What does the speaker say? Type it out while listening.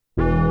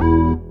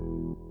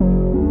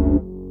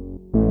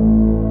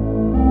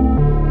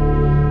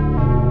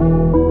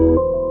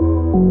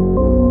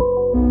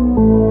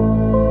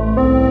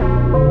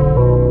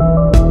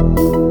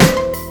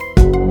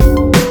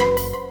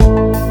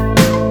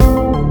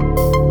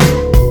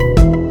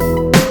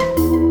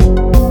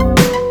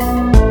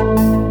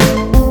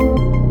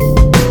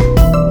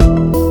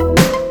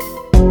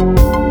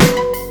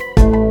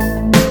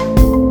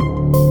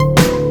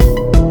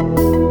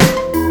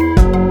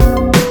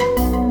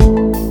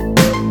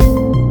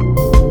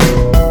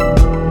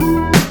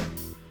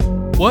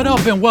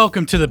up and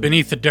welcome to the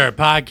Beneath the Dirt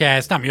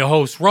podcast. I'm your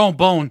host, Rome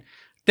Bone.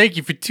 Thank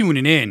you for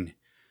tuning in.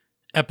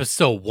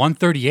 Episode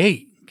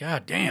 138.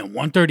 God damn,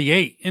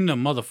 138 in the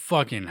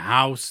motherfucking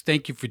house.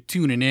 Thank you for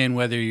tuning in,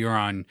 whether you're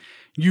on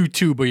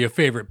YouTube or your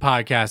favorite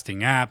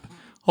podcasting app.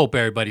 Hope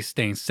everybody's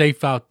staying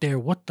safe out there.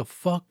 What the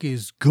fuck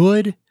is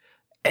good?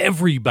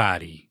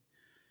 Everybody.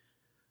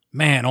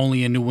 Man,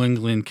 only in New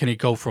England can it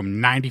go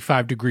from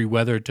 95 degree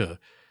weather to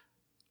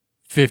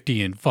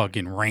 50 and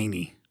fucking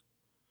rainy.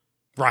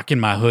 Rocking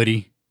my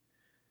hoodie.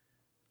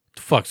 What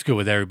the fuck's good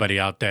with everybody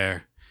out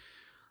there?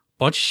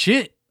 Bunch of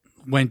shit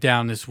went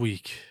down this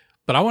week.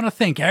 But I want to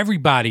thank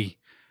everybody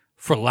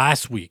for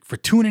last week, for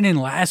tuning in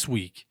last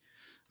week.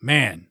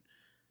 Man,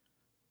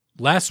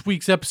 last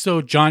week's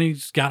episode,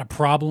 Johnny's Got a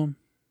Problem.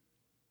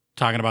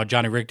 Talking about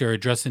Johnny Richter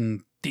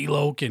addressing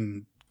D-Loc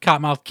and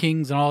Cottonmouth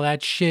Kings and all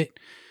that shit.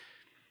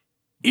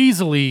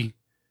 Easily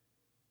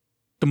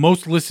the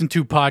most listened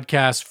to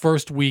podcast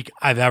first week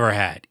I've ever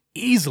had.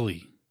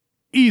 Easily.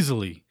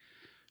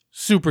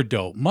 Super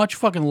dope. Much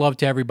fucking love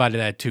to everybody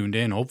that tuned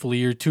in. Hopefully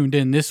you're tuned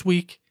in this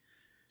week.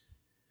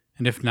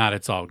 And if not,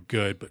 it's all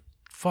good. But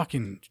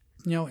fucking,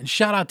 and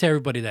shout out to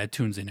everybody that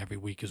tunes in every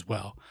week as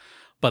well.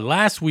 But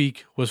last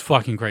week was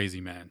fucking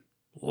crazy, man.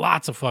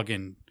 Lots of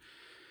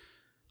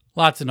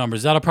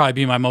numbers. That'll probably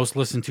be my most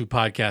listened to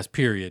podcast,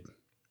 period.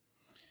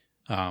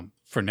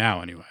 For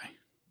now, anyway.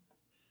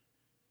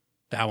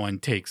 That one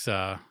takes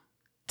the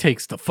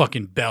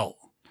fucking belt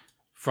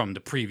from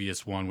the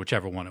previous one,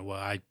 whichever one it was.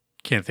 I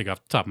can't think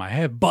off the top of my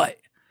head, but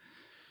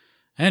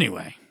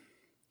anyway,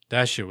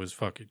 that shit was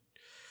fucking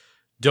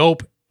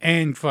dope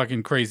and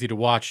fucking crazy to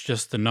watch.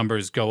 Just the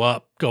numbers go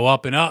up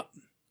and up.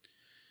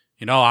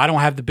 I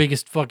don't have the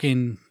biggest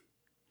fucking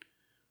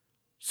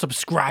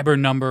subscriber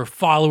number,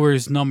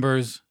 followers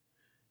numbers,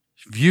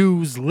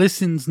 views,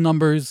 listens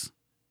numbers,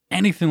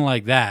 anything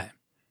like that.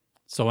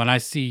 So when I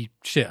see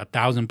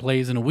 1,000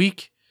 plays in a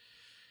week,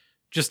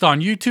 just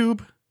on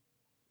YouTube,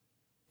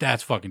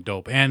 that's fucking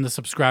dope. And the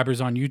subscribers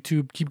on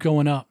YouTube keep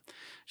going up.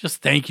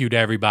 Just thank you to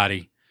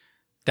everybody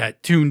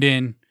that tuned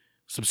in,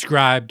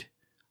 subscribed,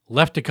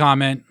 left a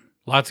comment.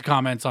 Lots of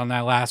comments on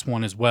that last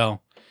one as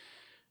well.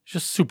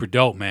 Just super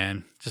dope,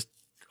 man. Just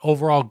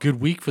overall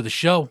good week for the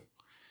show.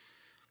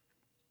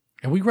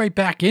 And we right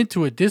back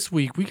into it this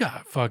week. We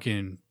got a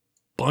fucking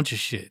bunch of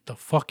shit. The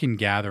fucking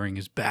Gathering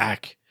is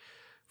back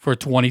for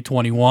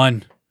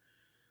 2021.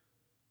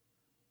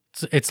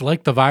 It's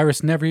like the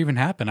virus never even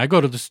happened. I go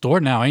to the store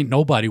now, ain't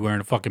nobody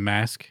wearing a fucking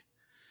mask.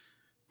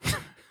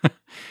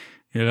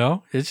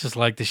 It's just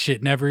like the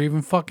shit never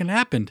even fucking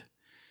happened.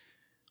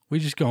 We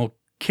just gonna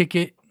kick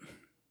it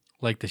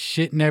like the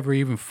shit never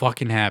even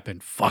fucking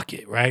happened. Fuck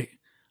it, right?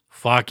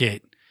 Fuck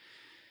it.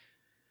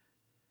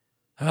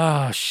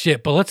 Oh,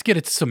 shit. But let's get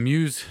into some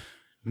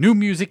new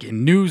music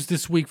and news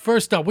this week.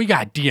 First up, we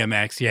got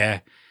DMX,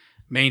 yeah.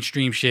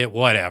 Mainstream shit,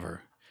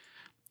 whatever.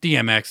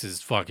 DMX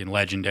is fucking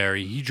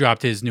legendary. He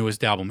dropped his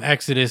newest album,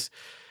 Exodus,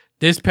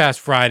 this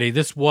past Friday.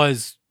 This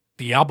was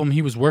the album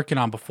he was working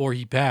on before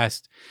he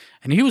passed.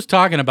 And he was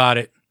talking about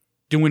it,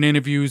 doing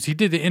interviews. He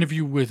did the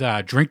interview with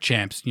Drink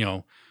Champs,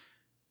 DJ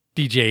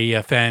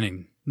EFN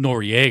and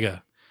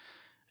Noriega.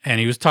 And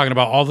he was talking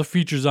about all the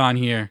features on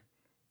here.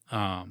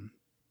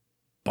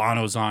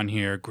 Bono's on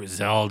here,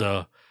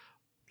 Griselda,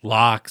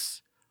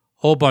 Lox,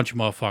 whole bunch of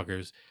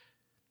motherfuckers.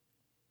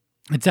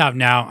 It's out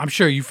now. I'm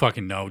sure you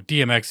fucking know.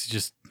 DMX is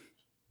just,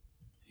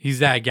 he's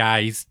that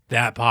guy. He's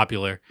that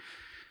popular.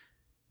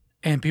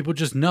 And people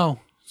just know.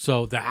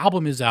 So the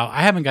album is out.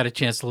 I haven't got a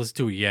chance to listen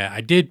to it yet.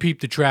 I did peep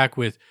the track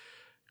with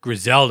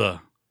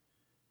Griselda.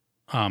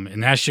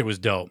 And that shit was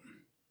dope.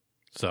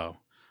 So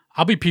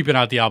I'll be peeping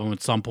out the album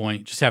at some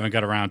point. Just haven't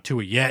got around to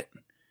it yet.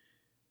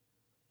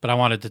 But I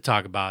wanted to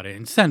talk about it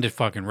and send it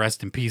fucking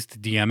rest in peace to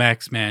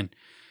DMX, man.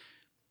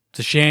 It's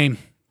a shame,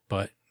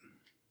 but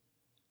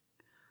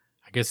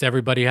I guess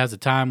everybody has a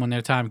time when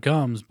their time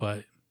comes,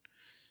 but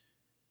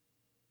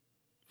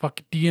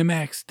fuck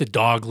DMX. The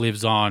dog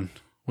lives on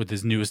with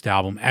his newest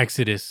album,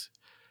 Exodus.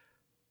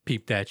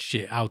 Peep that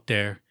shit out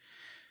there.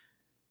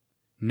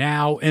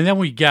 Now, and then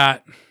we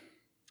got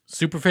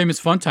Super Famous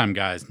Funtime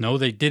guys. No,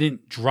 they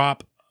didn't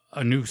drop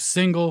a new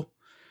single,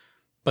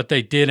 but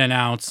they did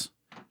announce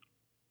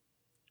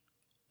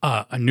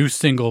a new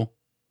single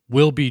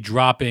will be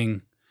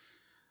dropping.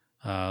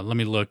 Let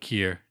me look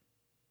here.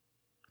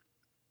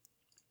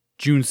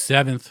 June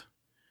 7th,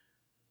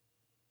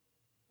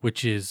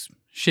 which is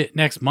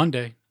next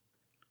Monday.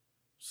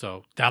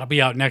 So that'll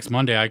be out next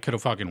Monday. I could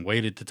have fucking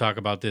waited to talk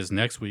about this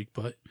next week,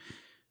 but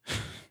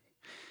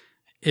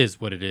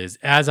is what it is.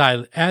 As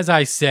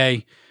I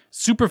say,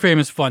 Super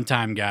Famous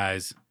Funtime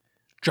guys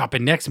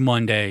dropping next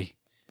Monday.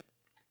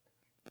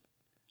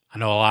 I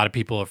know a lot of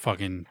people are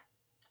fucking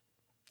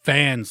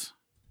fans.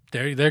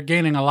 They're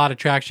gaining a lot of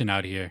traction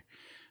out here.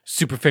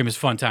 Super Famous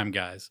Funtime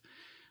guys.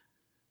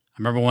 I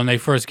remember when they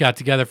first got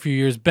together a few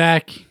years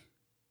back.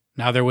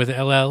 Now they're with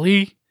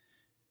LLE.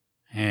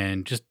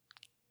 And just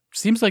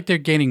seems like they're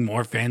gaining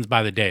more fans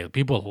by the day.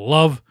 People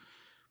love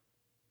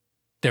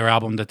their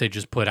album that they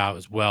just put out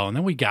as well. And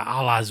then we got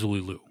Ala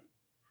Zululu.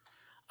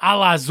 a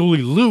la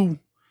Zuli Lou,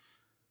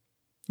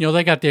 you know,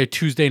 they got their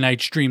Tuesday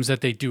night streams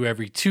that they do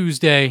every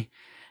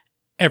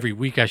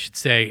week, I should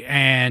say.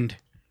 And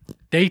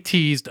they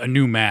teased a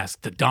new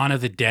mask, the Dawn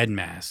of the Dead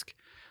mask.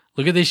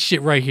 Look at this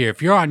shit right here.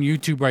 If you're on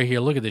YouTube right here,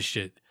 look at this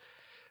shit.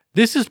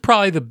 This is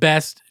probably the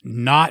best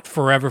not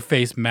forever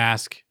face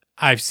mask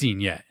I've seen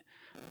yet.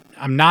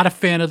 I'm not a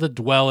fan of the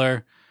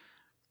Dweller.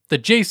 The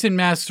Jason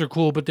masks are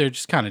cool, but they're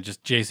just kind of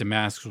just Jason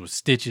masks with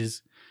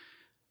stitches.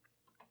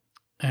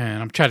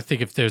 And I'm trying to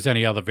think if there's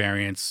any other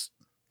variants.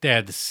 They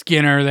had the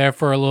Skinner there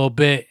for a little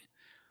bit.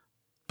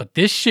 But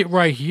this shit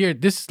right here,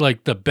 this is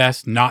like the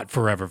best not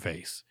forever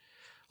face.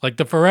 Like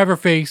the forever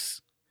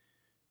face,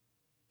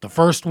 the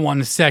first one,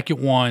 the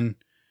second one.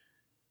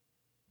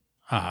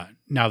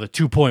 Now the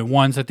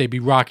 2.1s that they be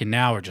rocking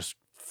now are just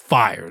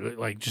fire.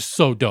 Like just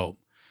so dope.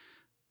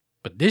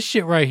 But this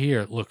shit right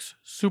here looks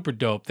super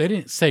dope. They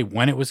didn't say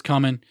when it was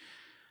coming.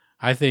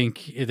 I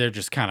think they're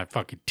just kind of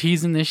fucking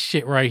teasing this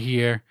shit right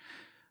here.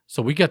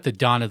 So we got the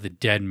Dawn of the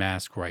Dead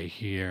mask right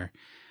here.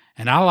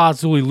 And a la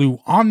Zuli Lou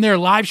on their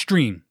live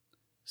stream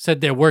said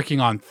they're working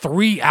on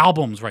 3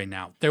 albums right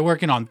now. They're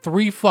working on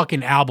 3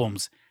 fucking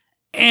albums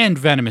and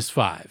Venomous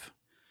 5.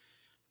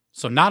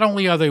 So not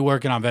only are they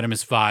working on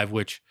Venomous 5,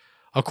 which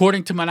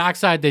according to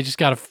Monoxide, they just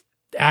got to,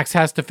 Axe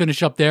has to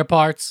finish up their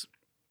parts.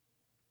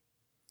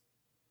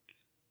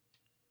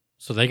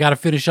 So they got to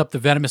finish up the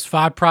Venomous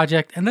 5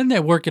 project, and then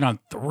they're working on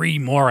 3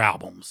 more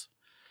albums.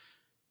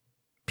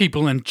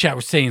 People in the chat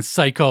were saying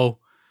Psycho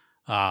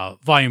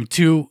Volume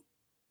 2.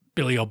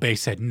 Billy Obey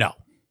said no.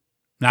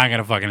 Not going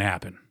to fucking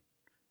happen.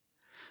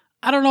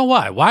 I don't know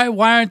why.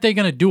 Why aren't they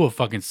going to do a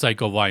fucking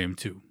Psycho Volume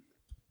 2?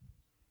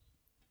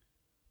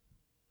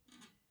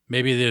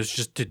 Maybe there's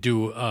just to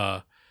do,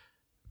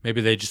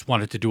 maybe they just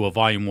wanted to do a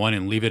Volume 1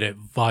 and leave it at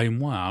Volume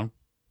 1.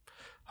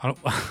 I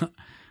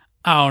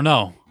don't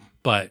know.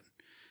 But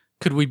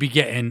could we be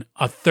getting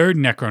a 3rd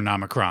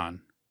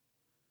Necronomicron?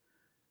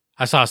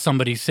 I saw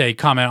somebody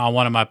comment on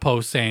one of my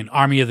posts saying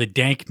Army of the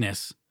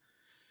Dankness,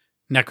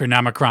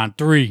 Necronomicron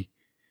 3.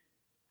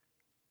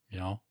 You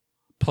know,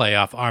 play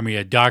off Army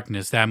of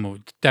Darkness. That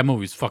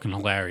movie's fucking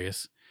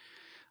hilarious.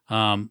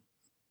 Who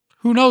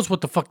knows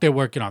what the fuck they're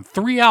working on?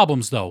 3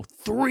 albums though.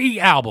 3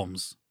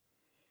 albums.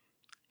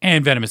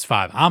 And Venomous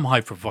 5. I'm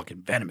hyped for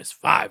fucking Venomous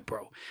 5,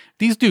 bro.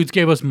 These dudes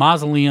gave us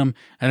Mausoleum,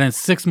 and then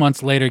 6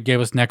 months later gave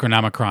us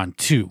Necronomicron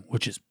 2,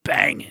 which is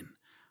banging.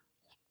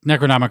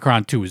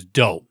 Necronomicron 2 is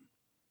dope.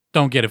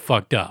 Don't get it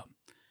fucked up.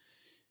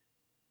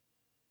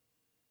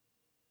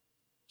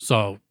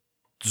 So,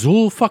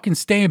 Zool fucking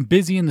staying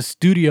busy in the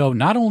studio,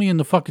 not only in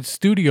the fucking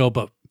studio,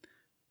 but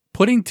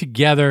putting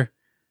together,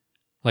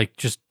 like,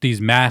 just these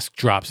mask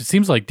drops. It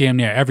seems like damn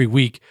near every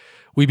week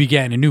we be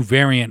getting a new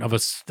variant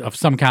of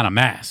some kind of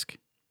mask.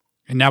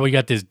 And now we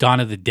got this Dawn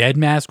of the Dead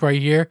mask right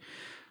here.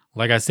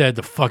 Like I said,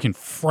 the fucking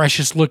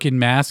freshest looking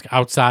mask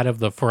outside of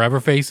the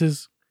Forever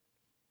Faces.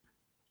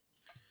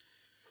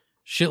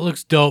 Shit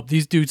looks dope.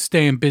 These dudes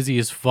staying busy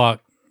as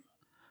fuck.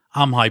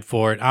 I'm hyped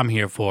for it. I'm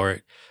here for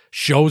it.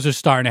 Shows are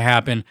starting to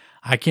happen.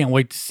 I can't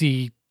wait to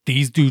see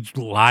these dudes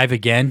live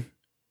again.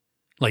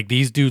 Like,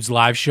 these dudes'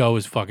 live show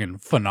is fucking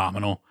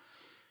phenomenal.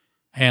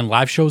 And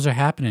live shows are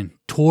happening.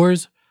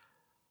 Tours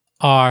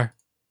are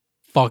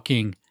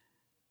fucking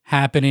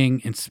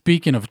happening. And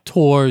speaking of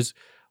tours,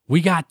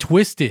 we got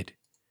Twisted.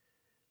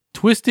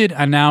 Twisted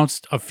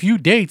announced a few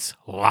dates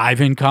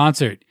live in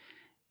concert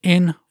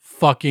in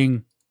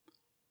fucking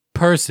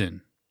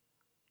person.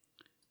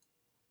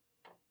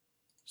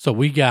 So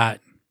we got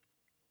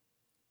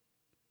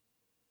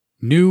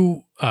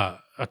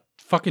a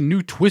fucking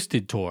new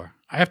Twisted tour.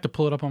 I have to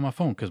pull it up on my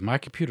phone because my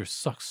computer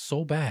sucks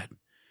so bad.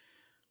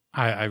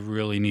 I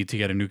really need to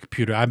get a new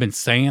computer. I've been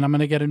saying I'm going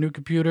to get a new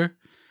computer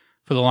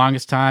for the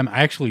longest time. I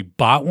actually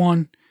bought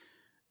one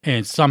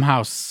and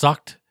somehow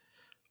sucked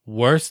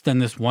worse than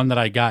this one that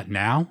I got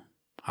now.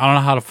 I don't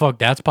know how the fuck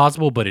that's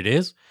possible, but it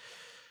is.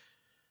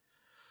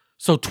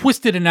 So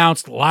Twisted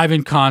announced live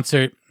in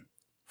concert,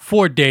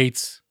 4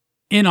 dates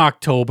in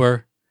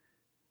October.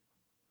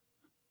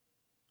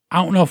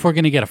 I don't know if we're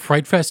going to get a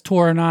Fright Fest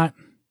tour or not.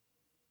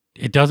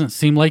 It doesn't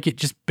seem like it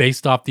just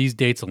based off these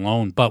dates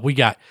alone. But we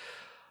got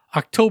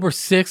October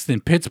 6th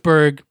in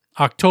Pittsburgh.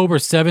 October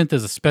 7th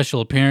is a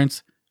special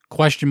appearance.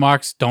 Question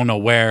marks, don't know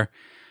where.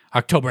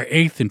 October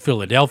 8th in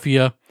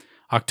Philadelphia.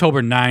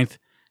 October 9th,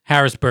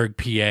 Harrisburg,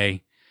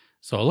 PA.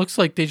 So it looks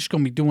like they're just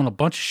going to be doing a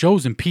bunch of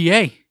shows in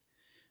PA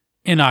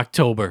in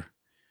October.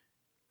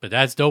 But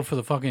that's dope for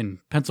the fucking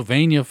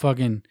Pennsylvania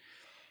fucking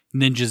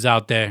ninjas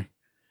out there.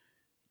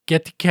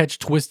 Get to catch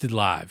Twisted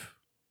live.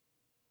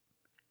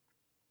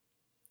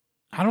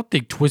 I don't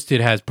think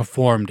Twisted has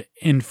performed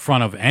in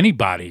front of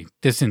anybody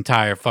this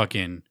entire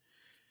fucking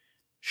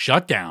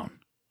shutdown.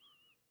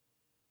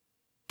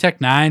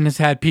 Tech 9 has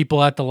had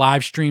people at the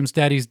live streams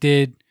that he's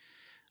did.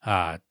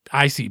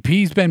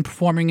 ICP's been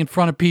performing in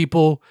front of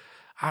people.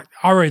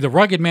 Already, the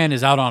Rugged Man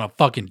is out on a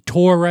fucking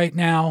tour right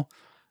now.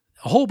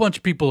 A whole bunch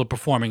of people are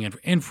performing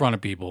in front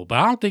of people, but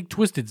I don't think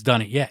Twisted's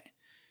done it yet.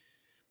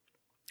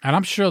 And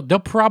I'm sure they'll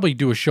probably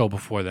do a show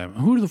before them.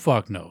 Who the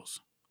fuck knows?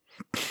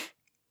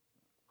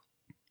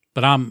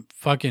 But I'm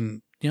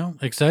fucking,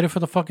 excited for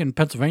the fucking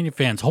Pennsylvania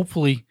fans.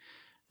 Hopefully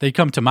they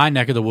come to my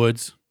neck of the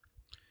woods.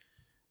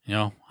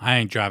 I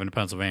ain't driving to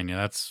Pennsylvania.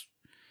 That's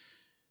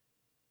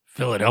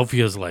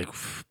Philadelphia's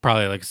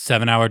probably a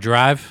 7-hour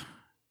drive.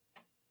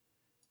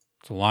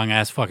 It's a long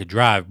ass fucking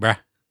drive, bruh.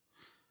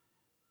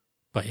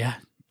 But yeah,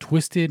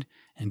 Twiztid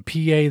and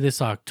PA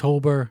this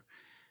October.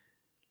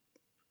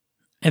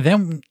 And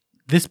then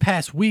this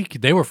past week,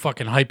 they were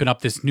fucking hyping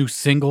up this new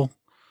single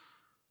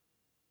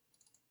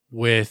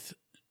with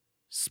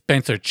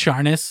Spencer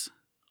Charnas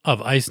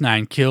of Ice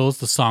Nine Kills,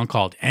 the song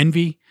called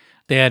Envy.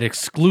 They had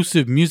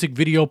exclusive music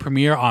video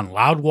premiere on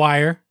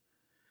Loudwire.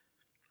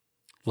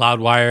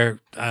 Loudwire,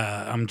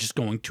 I'm just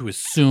going to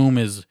assume,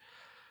 is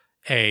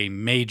a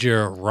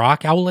major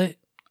rock outlet.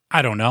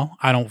 I don't know.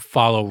 I don't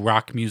follow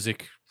rock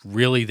music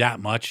really that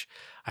much.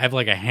 I have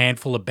a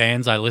handful of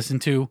bands I listen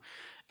to,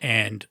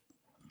 and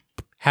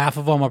half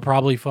of them are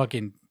probably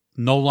fucking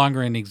no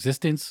longer in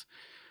existence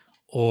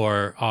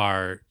or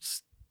are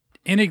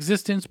in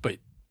existence, but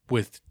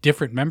with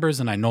different members,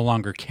 and I no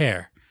longer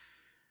care.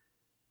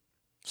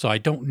 So I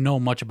don't know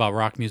much about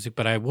rock music,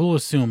 but I will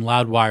assume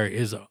Loudwire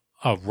is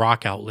a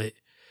rock outlet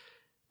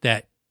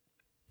that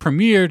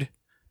premiered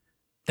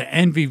the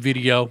Envy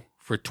video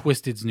for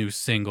Twiztid's new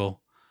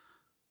single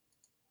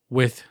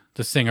with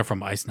the singer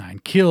from Ice Nine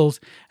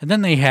Kills. And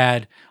then they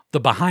had the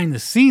behind the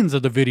scenes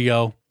of the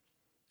video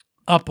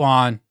up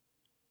on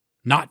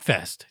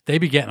Knotfest. They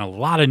be getting a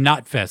lot of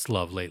Knotfest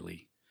love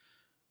lately.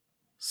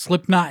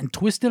 Slipknot and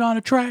Twiztid on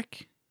a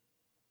track?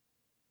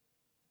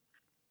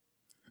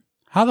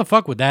 How the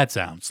fuck would that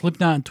sound?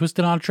 Slipknot and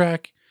Twiztid on a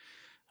track?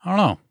 I don't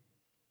know.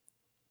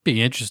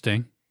 Be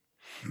interesting.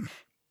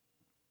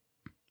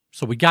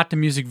 So we got the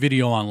music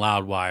video on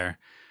Loudwire.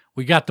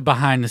 We got the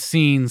behind the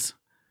scenes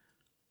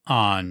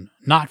on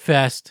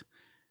Knotfest.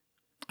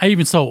 I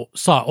even saw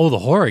Oh the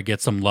Horror get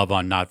some love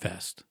on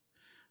Knotfest.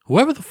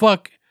 Whoever the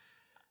fuck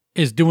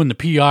is doing the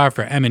PR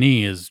for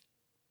M&E is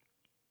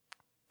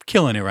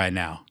killing it right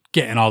now.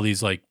 Getting all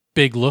these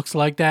big looks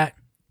like that.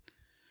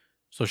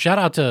 So shout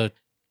out to,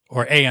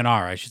 or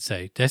A&R I should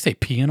say. Did I say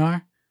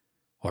P&R?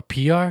 Or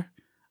PR?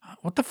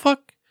 What the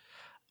fuck?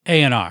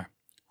 A&R.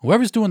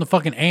 Whoever's doing the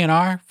fucking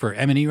A&R for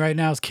M&E right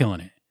now is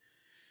killing it.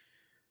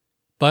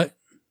 But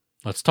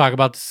let's talk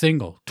about the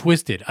single.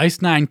 Twiztid,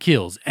 Ice Nine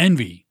Kills,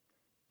 Envy.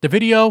 The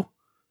video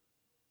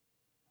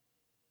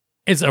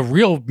is a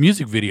real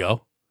music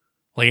video.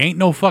 Ain't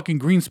no fucking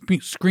green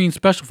screen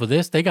special for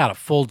this. They got a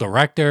full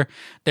director.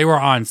 They were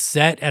on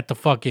set at the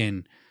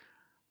fucking,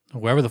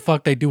 wherever the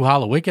fuck they do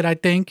Hallowicked, I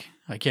think.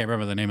 I can't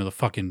remember the name of the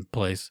fucking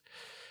place.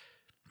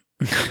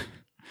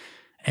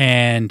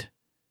 And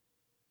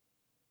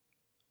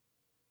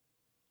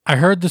I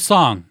heard the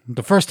song.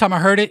 The first time I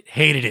heard it,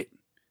 hated it.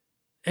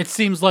 It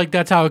seems like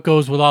that's how it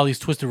goes with all these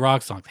Twisted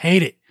Rock songs.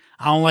 Hate it.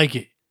 I don't like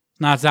it.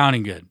 It's not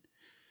sounding good.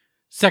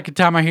 Second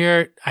time I hear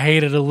it, I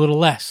hate it a little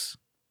less.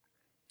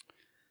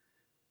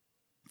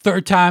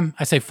 Third time,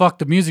 I say, fuck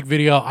the music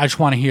video. I just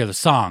want to hear the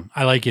song.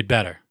 I like it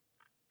better.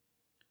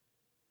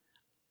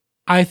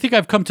 I think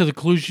I've come to the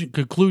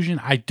conclusion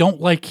I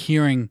don't like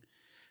hearing,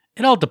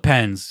 it all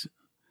depends.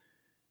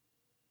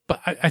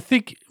 But I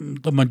think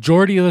the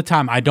majority of the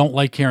time, I don't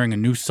like hearing a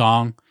new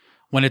song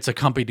when it's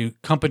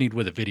accompanied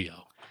with a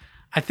video.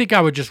 I think I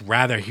would just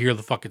rather hear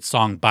the fucking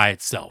song by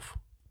itself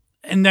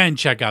and then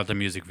check out the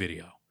music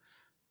video.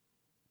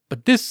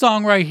 But this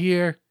song right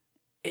here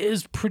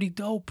is pretty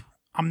dope.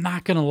 I'm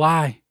not going to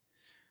lie.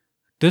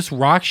 This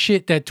rock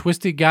shit that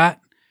Twiztid got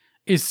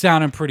is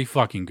sounding pretty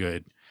fucking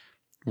good.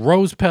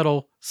 Rose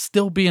Petal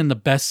still being the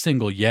best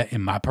single yet,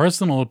 in my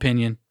personal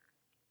opinion.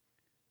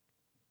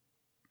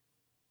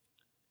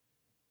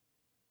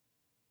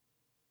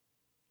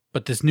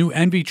 But this new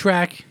Envy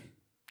track,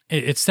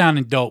 it's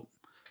sounding dope.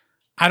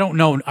 I don't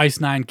know Ice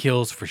Nine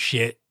Kills for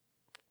shit.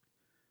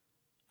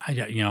 I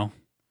didn't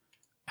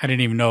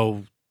even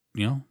know,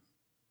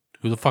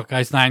 who the fuck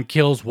Ice Nine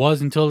Kills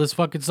was until this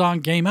fucking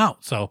song came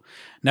out. So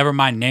never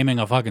mind naming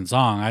a fucking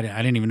song. I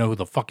didn't even know who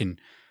the fucking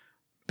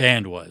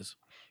band was.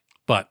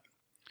 But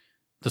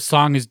the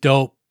song is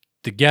dope.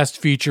 The guest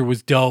feature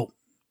was dope.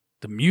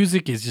 The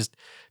music is just,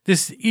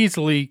 this is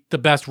easily the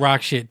best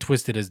rock shit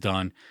Twiztid has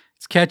done.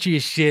 It's catchy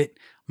as shit.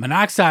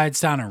 Monoxide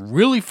sounding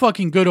really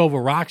fucking good over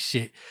rock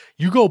shit.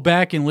 You go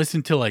back and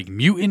listen to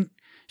Mutant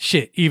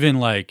shit, even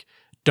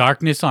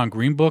Darkness on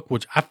Green Book,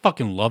 which I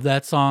fucking love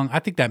that song. I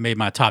think that made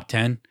my top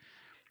 10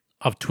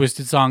 of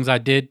Twiztid songs I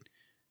did.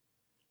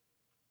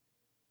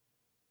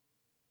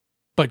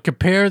 But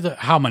compare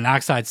how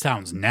Monoxide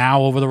sounds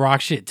now over the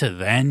rock shit to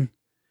then.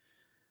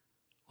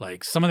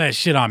 Some of that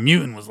shit on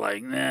Mutant was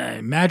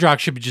nah, Madrox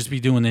should just be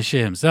doing this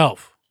shit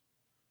himself.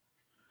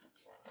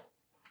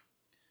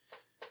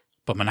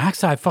 But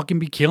Monoxide fucking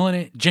be killing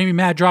it. Jamie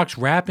Madrox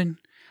rapping.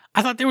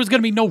 I thought there was going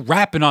to be no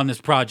rapping on this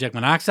project,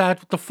 Monoxide.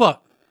 What the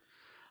fuck?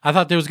 I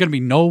thought there was going to be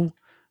no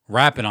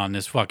rapping on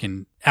this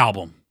fucking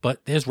album.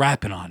 But there's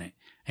rapping on it.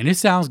 And it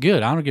sounds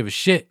good. I don't give a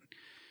shit.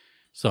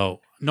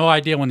 So, no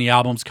idea when the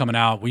album's coming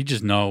out. We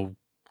just know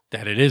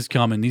that it is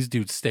coming. These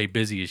dudes stay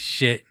busy as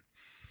shit.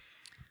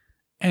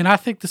 And I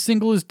think the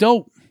single is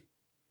dope.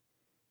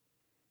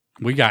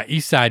 We got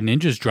Eastside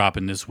Ninjas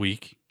dropping this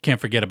week. Can't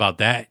forget about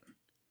that.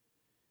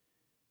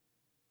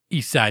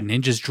 Eastside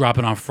Ninjas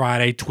dropping on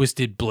Friday.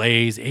 Twisted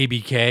Blaze,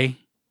 ABK.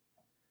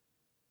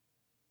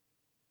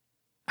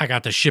 I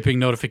got the shipping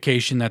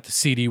notification that the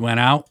CD went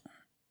out.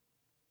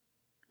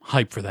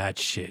 Hype for that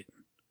shit.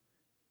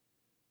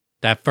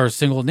 That first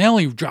single, they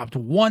only dropped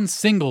one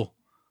single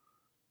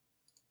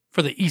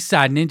for the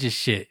Eastside Ninjas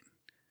shit.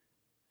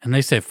 And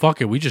they said,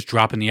 fuck it, we just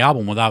dropping the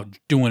album without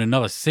doing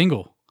another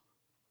single.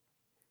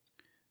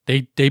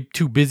 They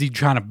too busy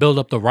trying to build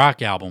up the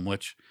rock album,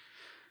 which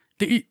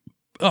the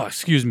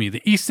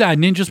Eastside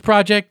Ninjas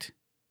project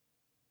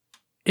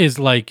is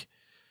like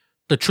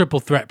the Triple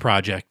Threat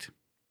project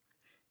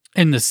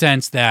in the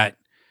sense that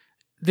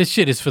this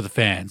shit is for the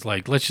fans.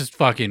 Like, let's just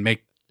fucking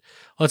make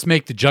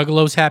the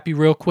Juggalos happy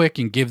real quick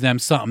and give them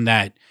something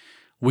that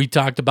we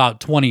talked about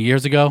 20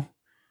 years ago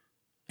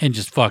and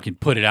just fucking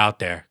put it out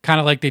there. Kind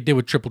of like they did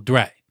with Triple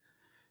Threat.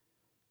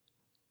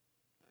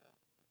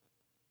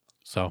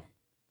 So,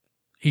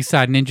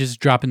 Eastside Ninjas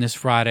dropping this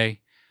Friday.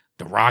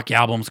 The rock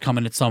album's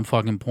coming at some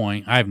fucking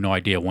point. I have no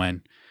idea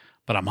when,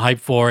 but I'm hyped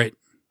for it.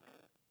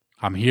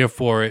 I'm here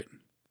for it.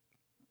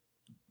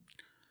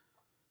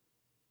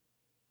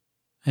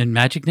 And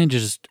Magic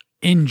Ninjas,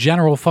 in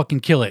general,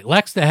 fucking kill it.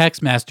 Lex the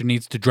Hexmaster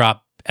needs to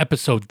drop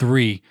episode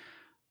 3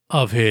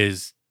 of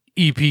his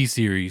EP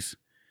series.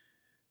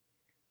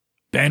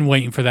 Been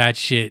waiting for that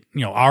shit.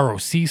 You know,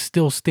 ROC's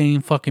still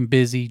staying fucking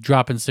busy,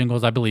 dropping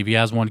singles. I believe he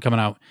has one coming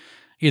out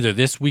either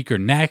this week or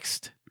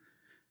next.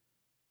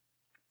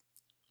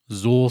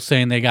 Zool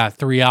saying they got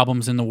 3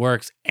 albums in the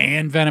works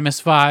and Venomous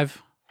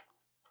 5.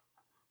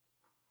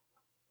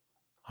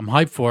 I'm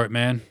hyped for it,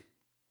 man.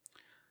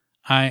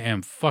 I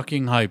am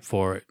fucking hyped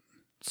for it.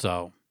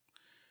 So.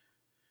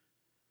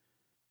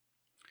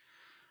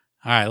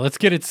 Alright, let's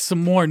get into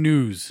some more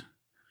news.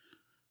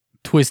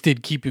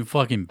 Twisted keeping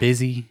fucking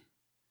busy.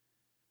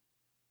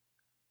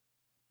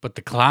 But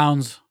the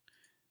clowns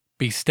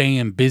be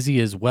staying busy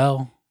as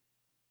well.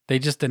 They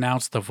just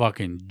announced the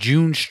fucking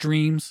June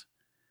streams.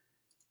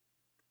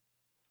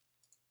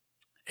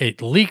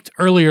 It leaked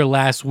earlier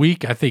last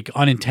week, I think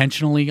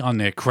unintentionally, on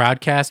their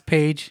Crowdcast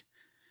page.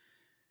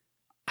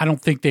 I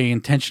don't think they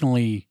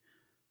intentionally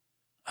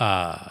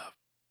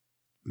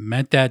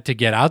meant that to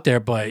get out there,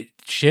 but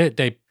shit,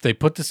 they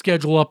put the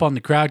schedule up on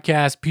the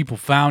Crowdcast. People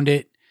found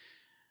it.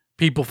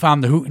 People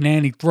found the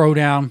Hootenanny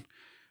Throwdown,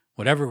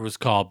 whatever it was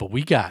called. But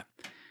we got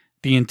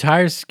the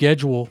entire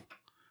schedule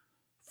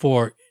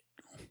for,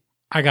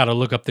 I got to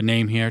look up the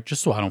name here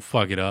just so I don't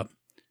fuck it up,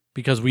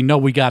 because we know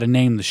we got to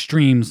name the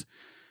streams.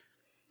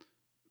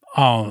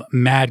 Oh,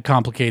 mad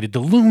complicated. The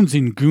Loons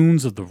and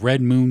Goons of the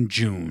Red Moon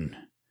June.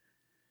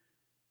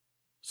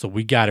 So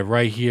we got it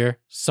right here.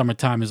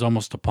 Summertime is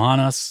almost upon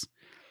us.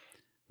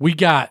 We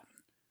got,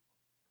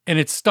 and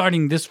it's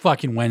starting this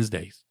fucking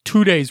Wednesday,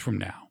 2 days from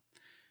now.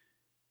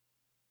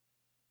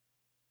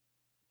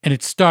 And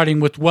it's starting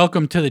with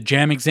Welcome to the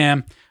Jam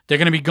Exam. They're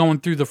going to be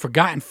going through the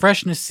Forgotten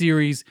Freshness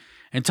series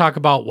and talk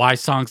about why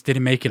songs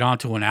didn't make it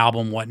onto an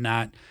album,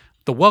 whatnot.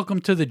 The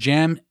Welcome to the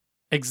Jam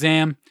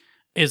Exam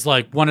is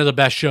like one of the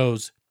best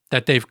shows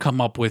that they've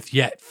come up with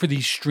yet for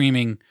these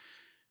streaming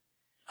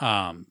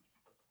fucking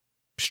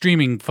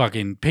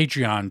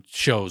Patreon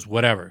shows,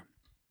 whatever.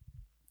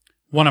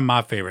 One of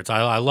my favorites.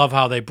 I love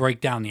how they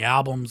break down the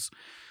albums,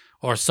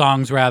 or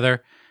songs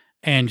rather,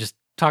 and just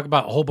talk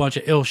about a whole bunch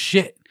of ill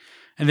shit.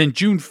 And then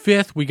June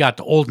 5th, we got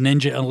the Old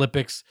Ninja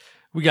Olympics.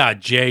 We got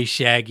Jay,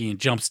 Shaggy, and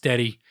Jump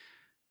Steady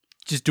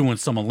just doing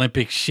some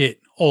Olympic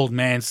shit, old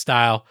man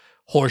style,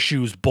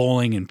 horseshoes,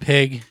 bowling, and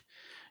pig.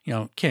 You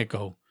know, can't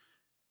go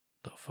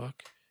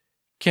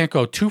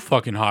too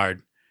fucking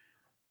hard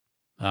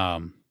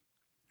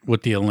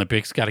with the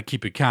Olympics. Got to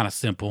keep it kind of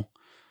simple.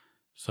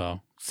 So,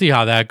 see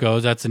how that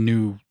goes. That's a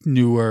new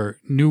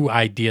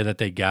idea that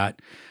they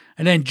got.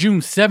 And then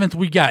June 7th,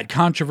 we got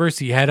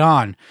Controversy Head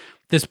On.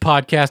 This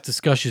podcast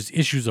discusses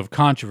issues of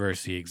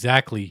controversy,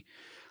 exactly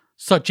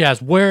such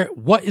as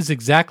what is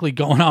exactly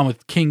going on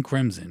with King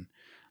Crimson.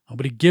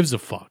 Nobody gives a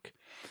fuck.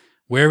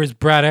 Where is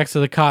Brad X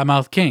of the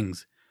Cottonmouth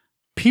Kings?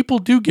 People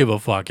do give a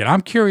fuck, and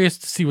I'm curious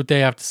to see what they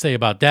have to say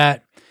about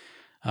that.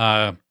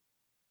 And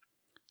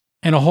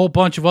a whole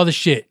bunch of other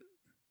shit.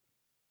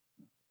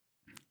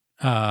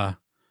 As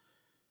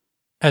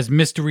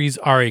mysteries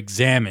are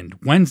examined.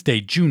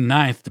 Wednesday, June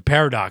 9th, The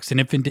Paradox, an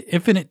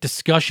infinite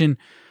discussion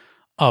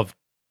of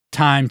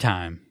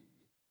time.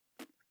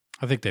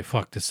 I think they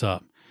fucked this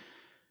up.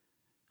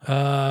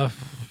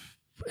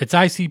 It's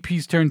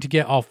ICP's turn to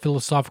get all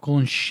philosophical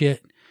and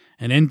shit.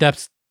 An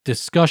in-depth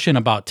discussion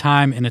about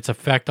time and its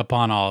effect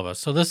upon all of us.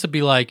 So this would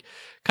be like,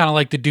 kind of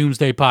like the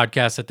Doomsday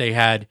podcast that they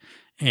had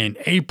in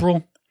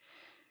April.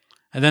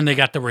 And then they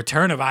got the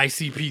return of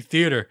ICP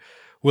Theater,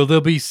 where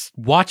they'll be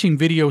watching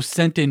videos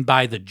sent in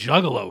by the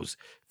Juggalos,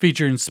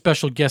 featuring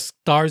special guest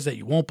stars that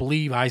you won't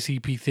believe.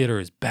 ICP Theater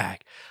is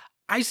back.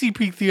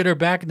 ICP Theater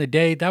back in the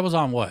day, that was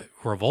on what?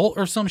 Revolt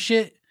or some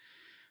shit?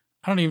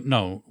 I don't even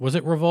know. Was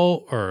it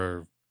Revolt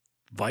or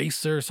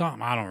Vice or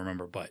something. I don't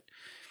remember, but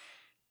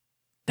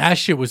that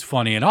shit was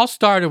funny. It all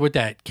started with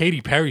that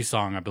Katy Perry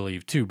song, I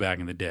believe, too, back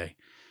in the day.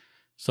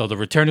 So the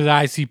return to the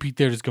ICP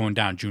theater is going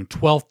down June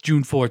 12th,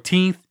 June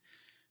 14th.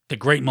 The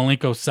Great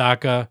Malenko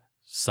Saga.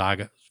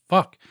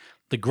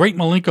 The Great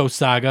Malenko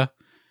Saga.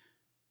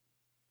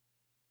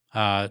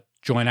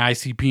 Join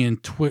ICP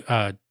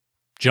and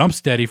Jump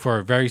Steady for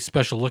a very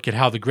special look at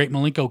how the Great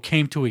Malenko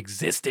came to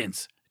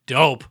existence.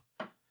 Dope.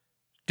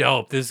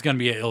 This is going to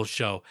be an ill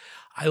show.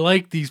 I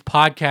like these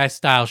podcast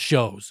style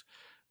shows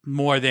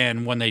more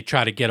than when they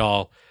try to get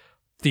all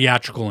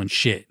theatrical and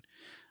shit.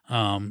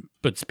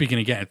 But speaking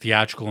again of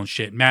theatrical and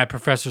shit, Mad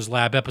Professor's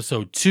Lab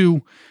episode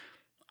 2,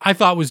 I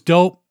thought was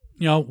dope.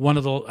 You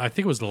know, I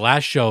think it was the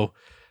last show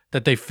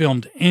that they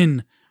filmed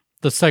in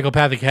the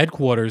psychopathic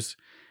headquarters,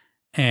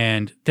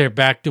 and they're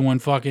back doing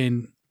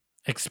fucking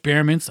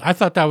experiments. I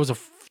thought that was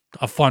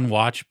a fun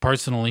watch,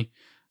 personally.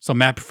 So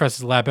Mad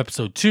Professor's Lab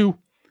episode 2,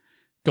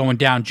 going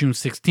down June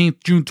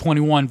 16th. June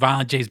 21,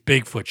 Violent J's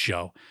Bigfoot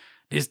show.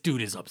 This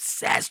dude is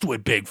obsessed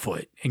with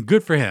Bigfoot, and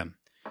good for him.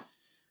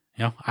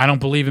 You know, I don't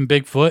believe in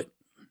Bigfoot.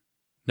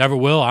 Never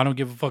will. I don't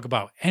give a fuck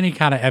about any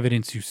kind of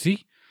evidence you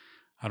see.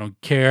 I don't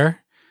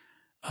care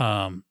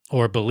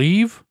or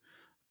believe.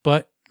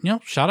 But, you know,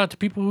 shout out to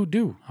people who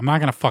do. I'm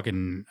not going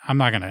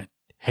to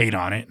hate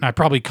on it. And I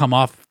probably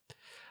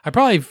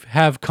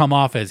have come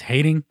off as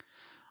hating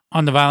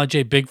on the Violent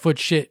J Bigfoot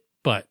shit.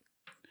 But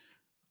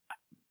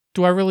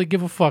do I really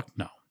give a fuck?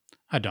 No,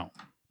 I don't.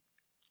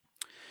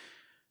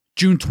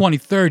 June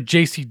 23rd,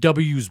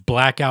 JCW's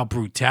Blackout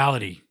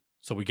Brutality.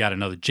 So we got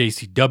another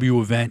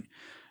JCW event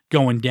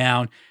going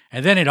down.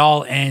 And then it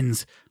all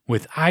ends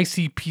with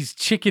ICP's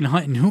Chicken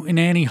Hunting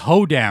Hootenanny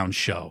Hoedown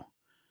show.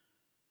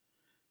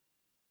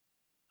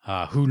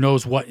 Who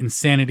knows what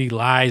insanity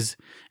lies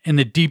in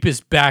the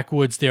deepest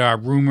backwoods? There are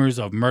rumors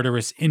of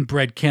murderous,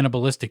 inbred,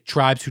 cannibalistic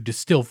tribes who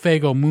distill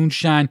Faygo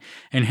moonshine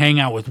and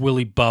hang out with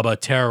Willy Bubba,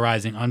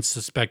 terrorizing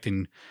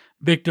unsuspecting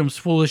victims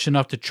foolish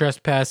enough to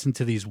trespass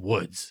into these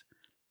woods.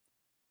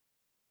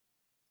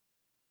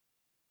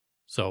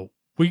 So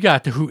we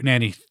got the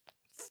Hootenanny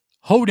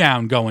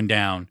Hoedown going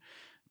down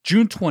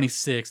June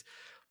 26th.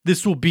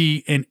 This will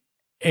be an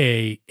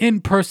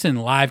in-person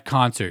live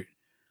concert.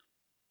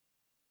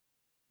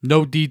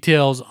 No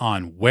details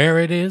on where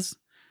it is.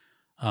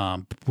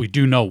 We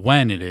do know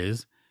when it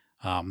is.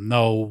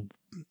 No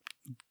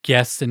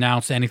guests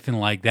announced, anything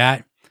like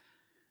that.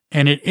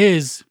 And it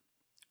is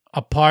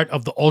a part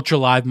of the Ultra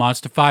Live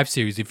Monster 5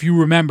 series. If you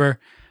remember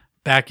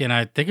back in,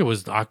 I think it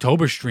was the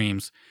October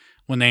streams,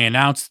 when they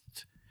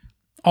announced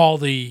all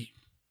the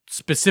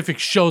specific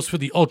shows for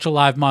the Ultra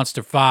Live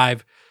Monster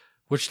 5,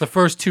 which the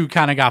first two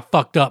kind of got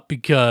fucked up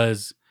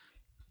because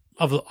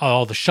of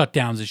all the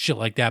shutdowns and shit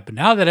like that. But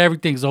now that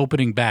everything's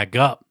opening back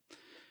up,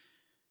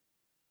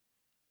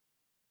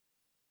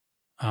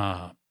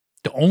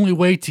 the only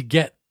way to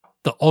get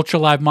the Ultra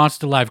Live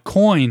Monster Live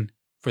coin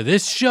for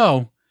this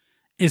show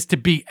is to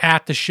be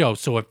at the show.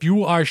 So if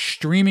you are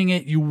streaming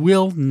it, you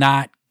will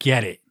not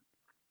get it.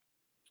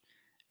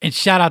 And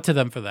shout out to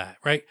them for that,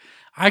 right?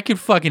 I could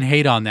fucking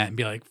hate on that and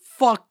be like,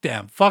 fuck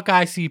them. Fuck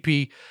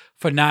ICP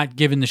for not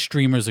giving the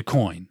streamers a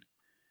coin.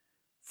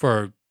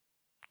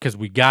 Because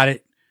we got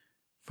it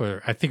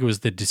for, I think it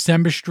was the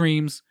December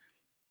streams,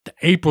 the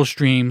April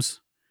streams,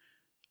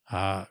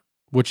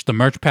 which the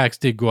merch packs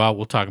did go out.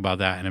 We'll talk about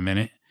that in a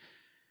minute.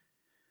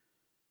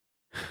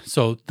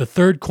 So the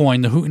third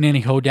coin, the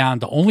Hootenanny Hoedown,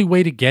 the only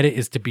way to get it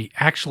is to be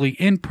actually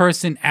in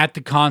person at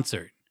the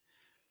concert.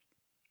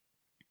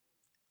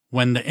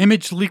 When the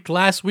image leaked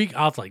last week,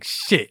 I was like,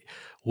 shit,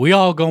 we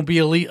all gonna be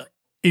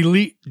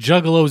elite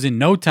juggalos in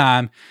no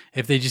time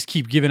if they just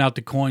keep giving out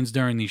the coins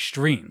during these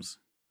streams.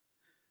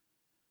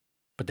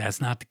 But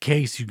that's not the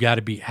case. You got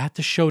to be at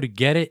the show to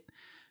get it.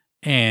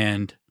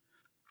 And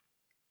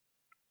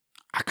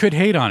I could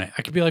hate on it.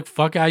 I could be like,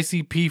 fuck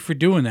ICP for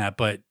doing that.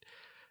 But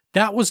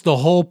that was the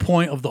whole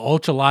point of the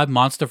Ultra Live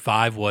Monster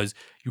 5 was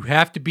you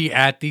have to be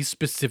at these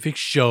specific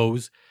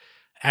shows,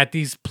 at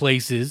these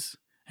places,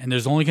 and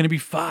there's only going to be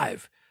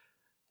 5.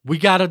 We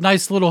got a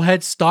nice little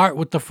head start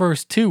with the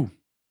first 2.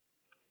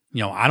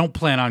 You know, I don't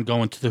plan on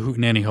going to the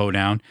Hootenanny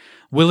Hoedown.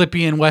 Will it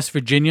be in West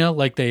Virginia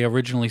like they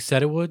originally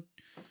said it would?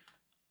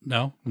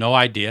 No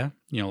idea.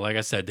 You know, like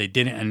I said, they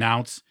didn't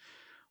announce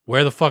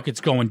where the fuck it's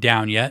going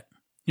down yet.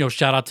 You know,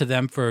 shout out to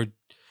them for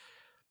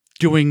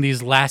doing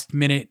these last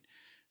minute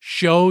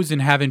shows and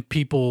having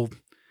people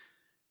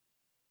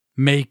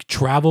make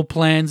travel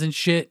plans and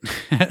shit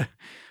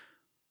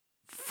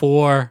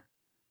for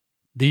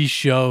these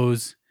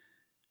shows.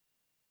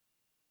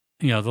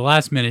 You know, the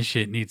last minute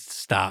shit needs to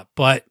stop,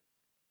 but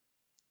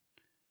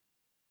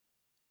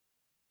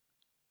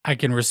I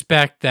can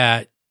respect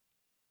that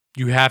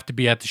you have to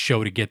be at the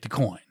show to get the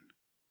coin.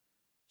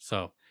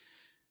 So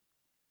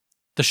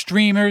the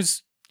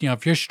streamers, you know,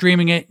 if you're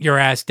streaming it, you're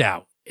asked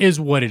out. Is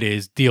what it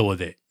is. Deal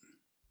with it.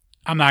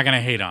 I'm not going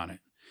to hate on it.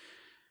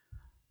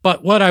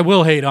 But what I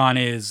will hate on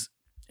is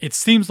it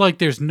seems like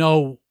there's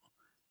no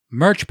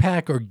merch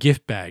pack or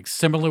gift bag,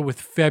 similar with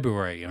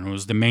February, and it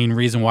was the main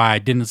reason why I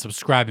didn't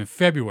subscribe in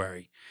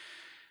February.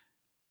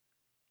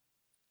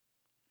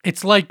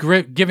 It's like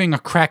giving a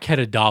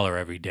crackhead $1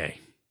 every day.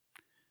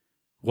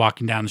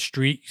 Walking down the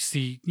street, you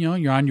see,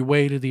 you're on your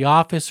way to the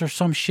office or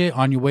some shit,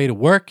 on your way to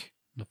work,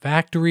 the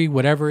factory,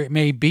 whatever it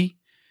may be.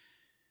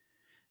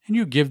 And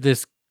you give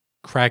this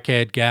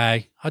crackhead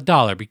guy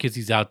 $1 because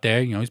he's out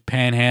there, he's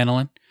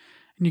panhandling,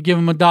 and you give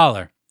him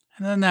 $1.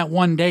 And then that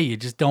one day you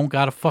just don't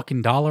got a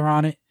fucking dollar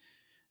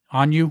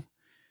on you.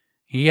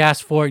 He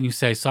asks for it and you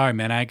say, sorry,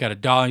 man, I ain't got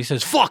 $1. And he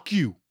says, fuck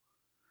you.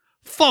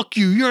 Fuck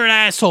you. You're an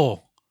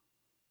asshole.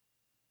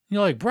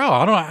 You're like, bro,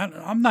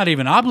 I'm not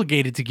even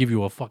obligated to give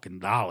you a fucking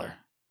 $1.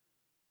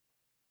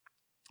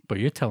 But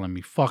you're telling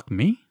me, fuck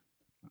me?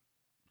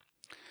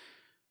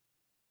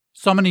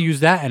 So I'm going to use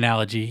that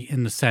analogy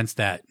in the sense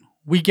that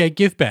we get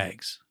gift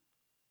bags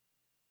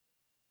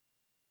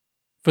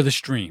for the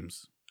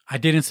streams. I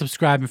didn't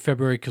subscribe in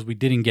February because we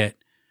didn't get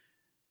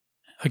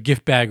a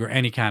gift bag or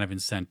any kind of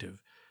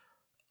incentive.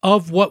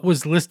 Of what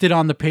was listed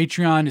on the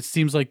Patreon, it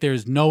seems like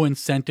there's no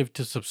incentive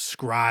to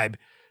subscribe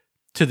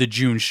to the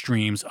June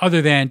streams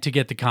other than to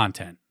get the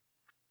content.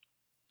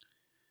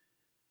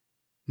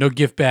 No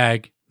gift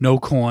bag, no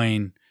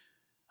coin.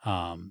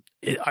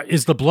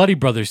 Is the Bloody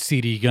Brothers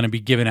CD going to be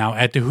given out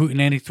at the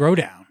Hootenanny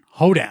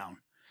Hoedown?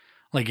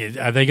 Like,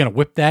 are they going to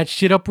whip that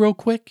shit up real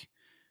quick?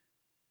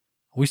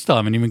 We still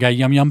haven't even got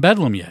Yum Yum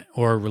Bedlam yet,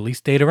 or a release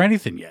date or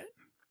anything yet.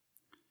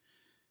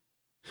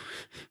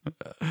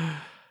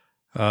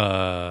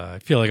 I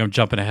feel like I'm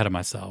jumping ahead of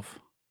myself.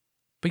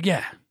 But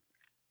yeah.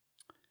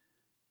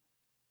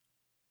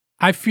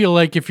 I feel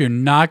like if you're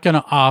not going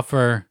to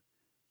offer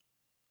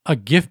a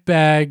gift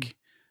bag,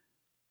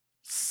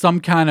 some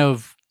kind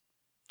of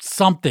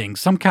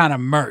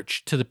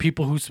merch to the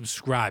people who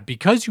subscribe,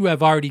 because you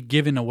have already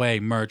given away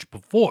merch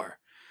before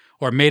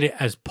or made it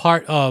as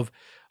part of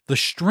the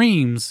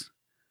streams,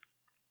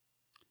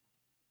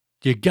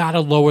 you got to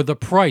lower the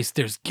price.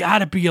 There's got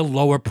to be a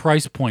lower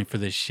price point for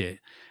this shit.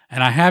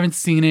 And I haven't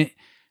seen it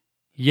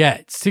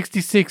yet.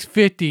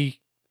 $66.50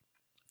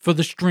 for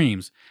the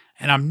streams.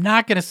 And I'm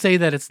not going to say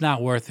that it's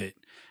not worth it,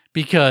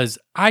 because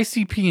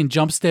ICP and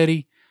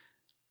Jumpsteady,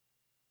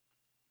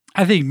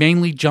 I think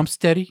mainly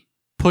Jumpsteady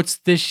puts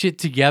this shit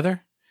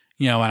together,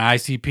 and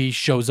ICP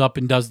shows up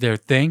and does their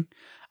thing.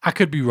 I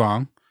could be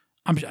wrong.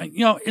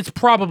 It's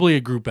probably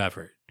a group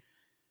effort,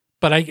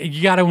 but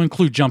you got to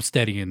include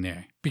Jumpsteady in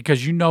there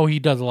because he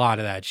does a lot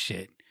of that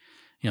shit.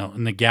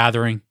 In the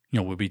gathering,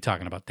 we'll be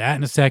talking about that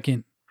in a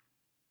second.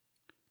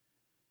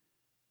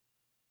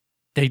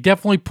 They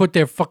definitely put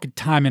their fucking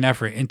time and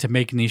effort into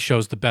making these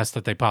shows the best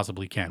that they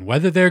possibly can.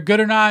 Whether they're good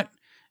or not,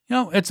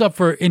 it's up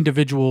for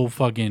individual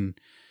fucking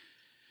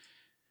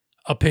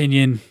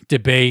opinion,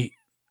 debate,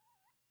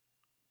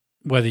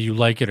 whether you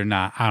like it or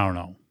not. I don't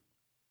know.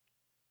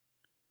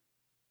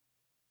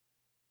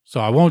 So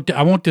I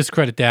won't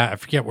discredit that. I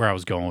forget where I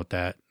was going with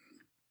that.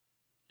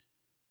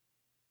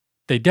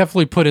 They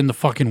definitely put in the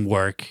fucking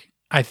work.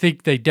 I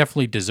think they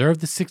definitely deserve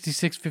the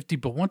 $66.50,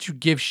 but once you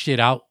give shit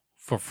out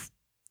for,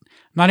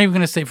 I'm not even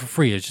going to say for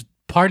free, it's just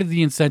part of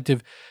the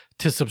incentive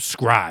to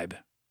subscribe.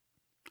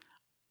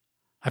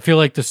 I feel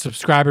like the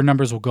subscriber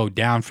numbers will go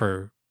down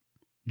for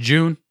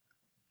June,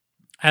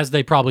 as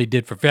they probably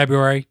did for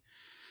February.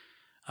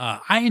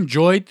 I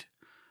enjoyed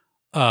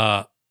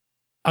a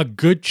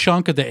good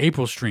chunk of the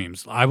April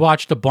streams. I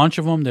watched a bunch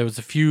of them. There was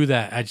a few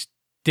that I just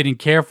didn't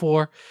care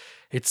for.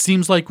 It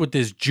seems like with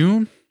this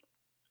June,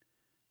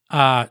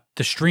 the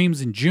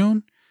streams in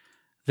June,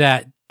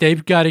 that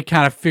they've got it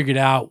kind of figured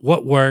out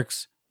what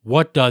works,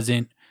 what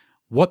doesn't,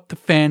 what the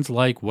fans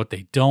like, what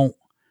they don't.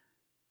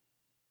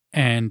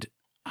 And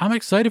I'm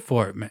excited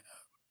for it, man.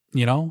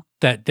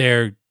 That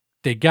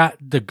they got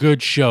the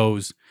good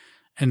shows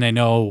and they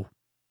know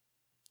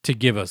to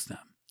give us them.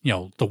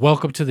 The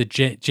Welcome to the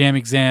Jam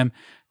Exam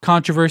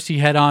Controversy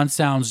Head-On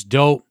sounds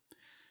dope.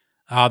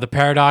 The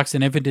Paradox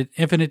and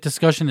Infinite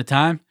Discussion of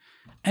Time.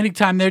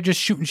 Anytime they're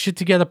just shooting shit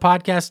together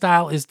podcast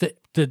style is the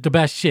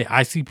best shit.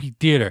 ICP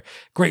Theater,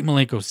 Great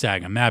Malenko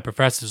Saga, Mad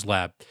Professor's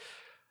Lab.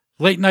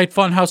 Late Night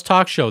Funhouse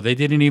Talk Show. They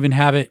didn't even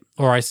have it,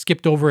 or I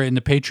skipped over it in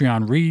the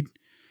Patreon read.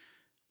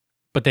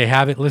 But they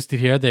have it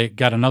listed here. They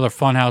got another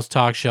Funhouse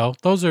Talk Show.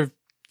 Those are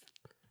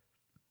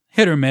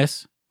hit or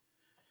miss.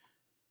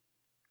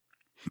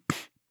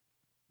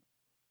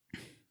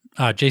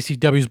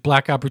 JCW's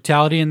Blackout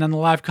Brutality, and then the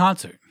live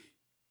concert.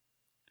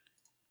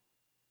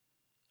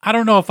 I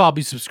don't know if I'll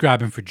be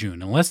subscribing for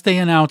June unless they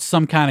announce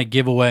some kind of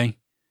giveaway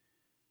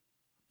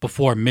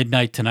before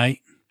midnight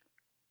tonight.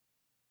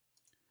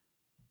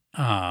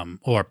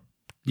 Or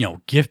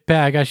gift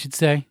bag, I should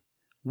say,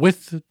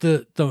 with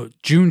the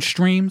June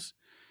streams.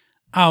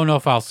 I don't know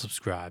if I'll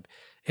subscribe.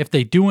 If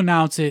they do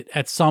announce it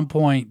at some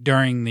point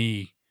during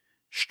the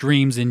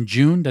streams in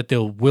June that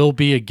there will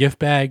be a gift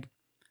bag,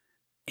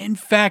 in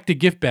fact, a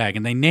gift bag,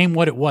 and they name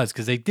what it was,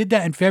 because they did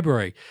that in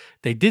February.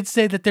 They did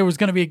say that there was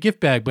going to be a gift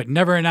bag, but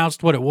never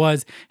announced what it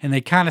was, and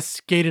they kind of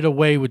skated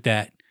away with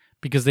that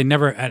because they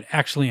never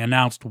actually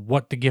announced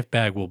what the gift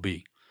bag will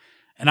be.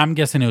 And I'm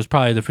guessing it was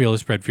probably the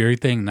Fearless Fred Fury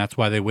thing, and that's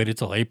why they waited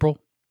till April.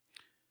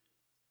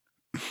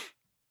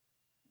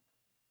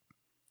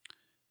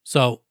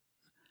 So,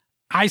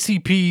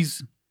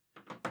 ICP's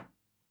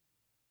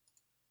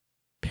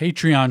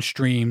Patreon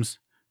streams,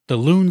 the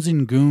loons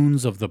and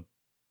goons of the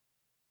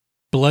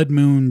Blood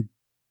Moon.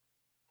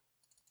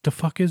 The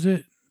fuck is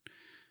it?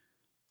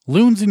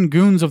 Loons and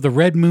goons of the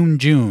Red Moon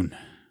June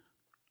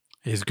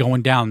is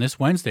going down this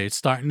Wednesday. It's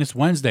starting this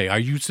Wednesday. Are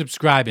you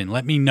subscribing?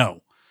 Let me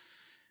know.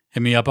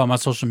 Hit me up on my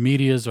social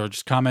medias or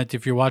just comment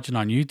if you're watching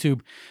on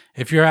YouTube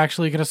if you're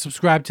actually going to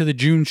subscribe to the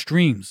June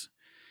streams.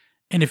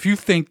 And if you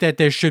think that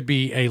there should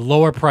be a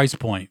lower price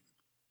point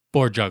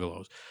for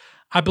Juggalos,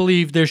 I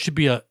believe there should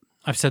be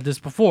I've said this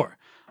before,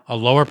 a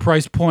lower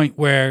price point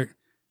where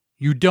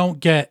you don't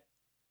get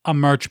a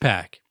merch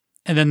pack.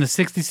 And then the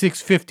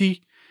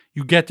 $66.50,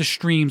 you get the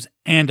streams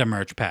and a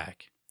merch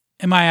pack.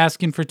 Am I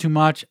asking for too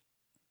much?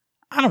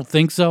 I don't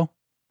think so.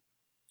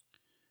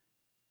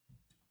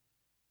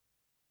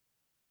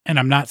 And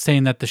I'm not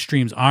saying that the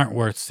streams aren't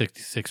worth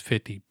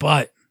 $66.50,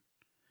 but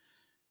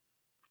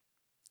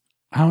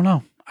I don't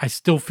know. I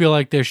still feel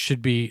like there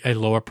should be a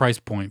lower price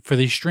point for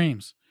these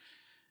streams.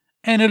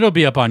 And it'll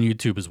be up on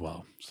YouTube as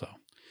well. So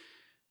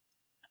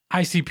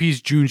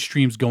ICP's June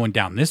stream's going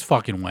down this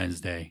fucking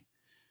Wednesday.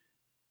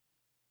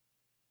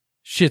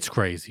 Shit's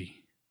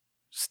crazy.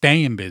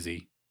 Staying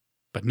busy,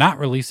 but not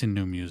releasing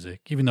new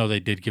music, even though they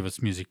did give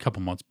us music a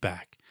couple months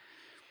back.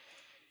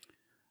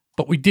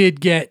 But we did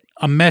get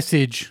a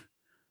message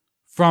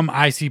from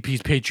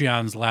ICP's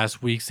Patreons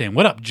last week saying,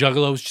 "What up,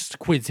 Juggalos? Just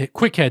a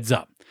quick heads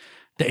up.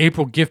 The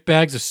April gift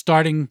bags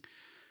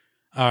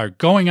are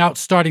going out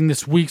starting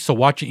this week, so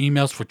watch your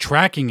emails for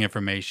tracking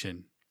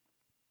information."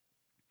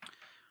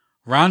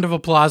 Round of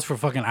applause for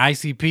fucking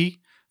ICP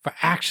for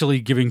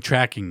actually giving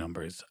tracking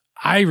numbers.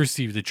 I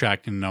received the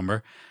tracking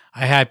number.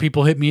 I had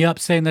people hit me up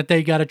saying that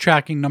they got a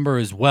tracking number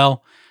as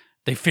well.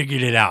 They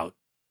figured it out.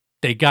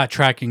 They got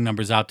tracking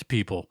numbers out to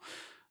people.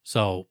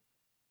 So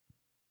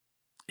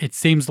it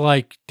seems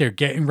like they're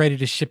getting ready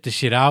to ship the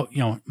shit out. You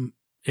know,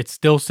 it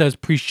still says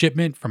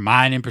pre-shipment for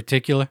mine in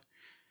particular.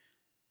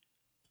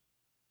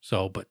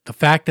 So, but the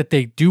fact that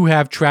they do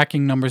have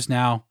tracking numbers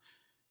now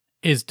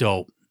is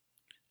dope.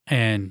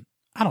 And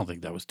I don't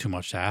think that was too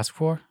much to ask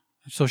for.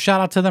 So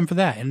shout out to them for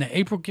that. And the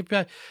April gift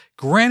bag,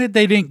 granted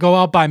they didn't go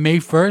out by May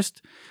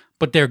 1st,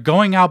 but they're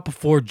going out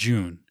before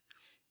June.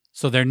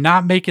 So they're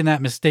not making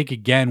that mistake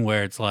again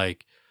where it's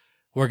like,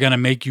 we're going to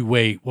make you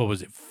wait,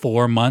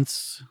 4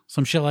 months?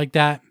 Some shit like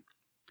that.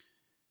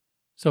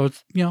 So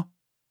it's,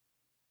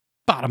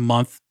 about a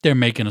month they're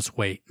making us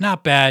wait.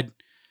 Not bad.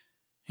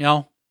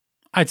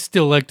 I'd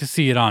still like to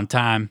see it on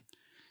time.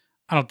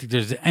 I don't think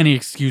there's any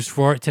excuse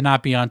for it to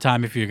not be on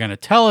time if you're going to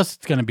tell us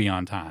it's going to be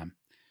on time.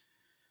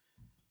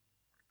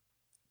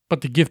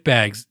 But the gift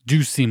bags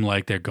do seem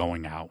like they're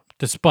going out,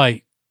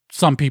 despite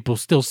some people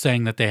still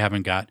saying that they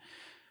haven't got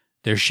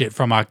their shit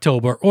from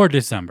October or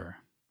December.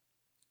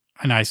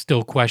 And I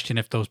still question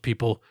if those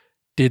people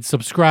did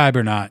subscribe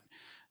or not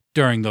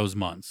during those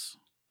months.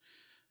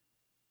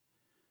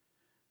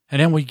 And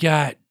then we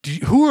got,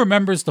 who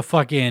remembers the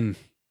fucking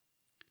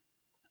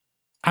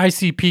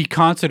ICP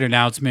concert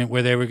announcement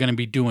where they were going to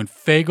be doing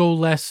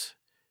Fago-less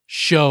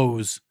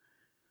shows?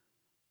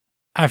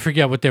 I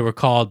forget what they were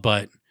called,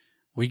 but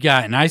we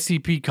got an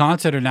ICP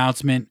concert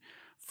announcement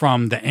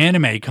from the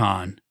Anime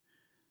Con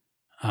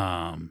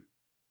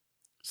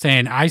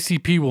saying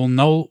ICP will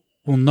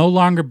no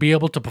longer be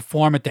able to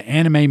perform at the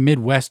Anime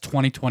Midwest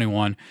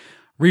 2021.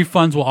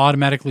 Refunds will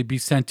automatically be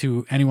sent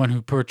to anyone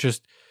who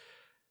purchased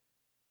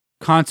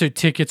concert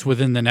tickets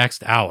within the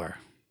next hour.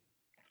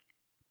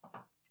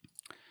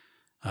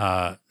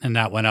 And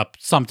that went up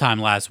sometime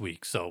last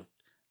week. So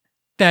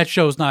that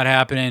show's not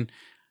happening.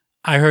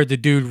 I heard the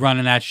dude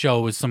running that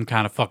show was some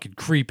kind of fucking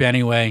creep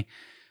anyway.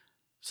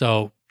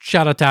 So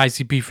shout out to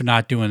ICP for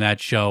not doing that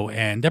show.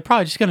 And they're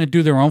probably just going to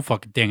do their own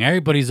fucking thing.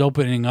 Everybody's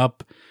opening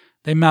up.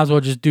 They might as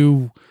well just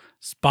do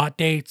spot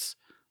dates,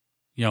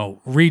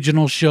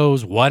 regional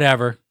shows,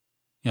 whatever.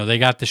 They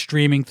got the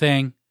streaming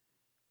thing.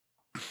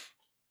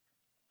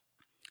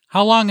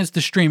 How long is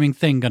the streaming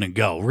thing going to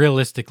go,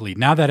 realistically?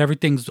 Now that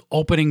everything's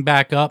opening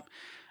back up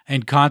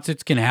and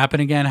concerts can happen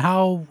again,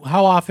 how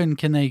often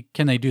can they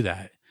do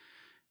that?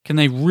 Can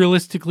they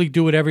realistically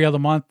do it every other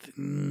month?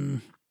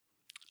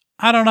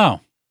 I don't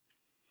know.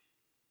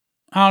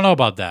 I don't know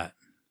about that.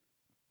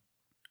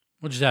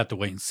 We'll just have to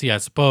wait and see, I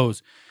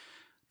suppose.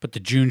 But the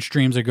June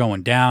streams are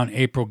going down.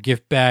 April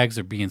gift bags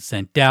are being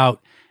sent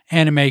out.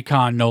 Anime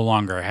Con no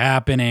longer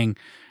happening.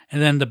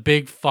 And then the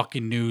big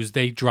fucking news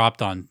they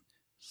dropped on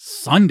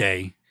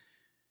Sunday,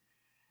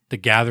 the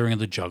Gathering of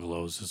the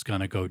Juggalos is going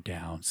to go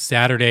down.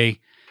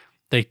 Saturday,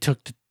 they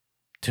took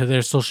to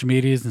their social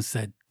medias and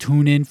said,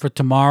 tune in for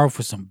tomorrow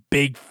for some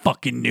big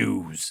fucking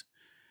news.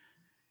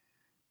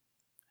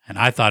 And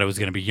I thought it was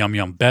going to be Yum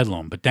Yum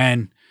Bedlam. But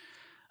then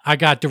I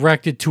got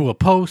directed to a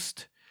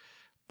post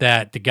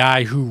that the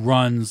guy who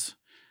runs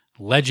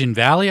Legend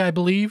Valley, I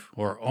believe,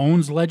 or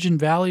owns Legend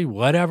Valley,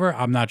 whatever,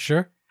 I'm not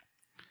sure,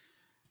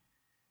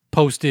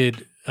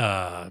 posted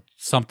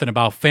something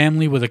about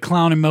family with a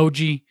clown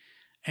emoji,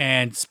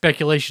 and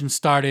speculation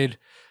started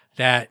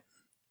that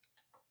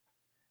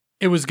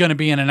it was going to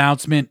be an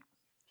announcement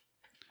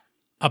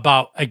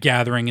about a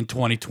gathering in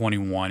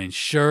 2021. And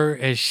sure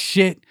as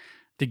shit,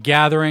 the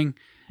gathering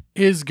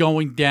is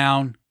going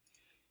down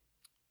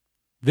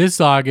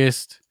this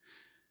August.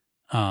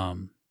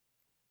 I'm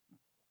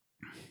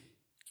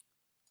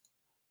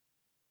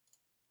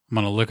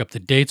going to look up the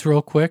dates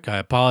real quick. I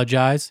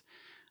apologize.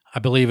 I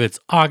believe it's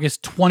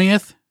August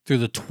 20th through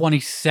the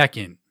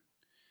 22nd.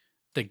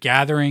 The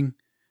gathering,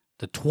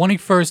 the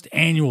 21st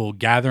annual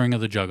gathering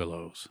of the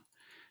Juggalos.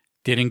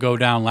 Didn't go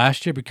down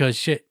last year because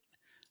shit,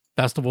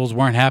 festivals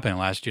weren't happening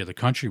last year. The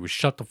country was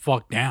shut the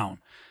fuck down.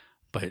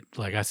 But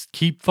like I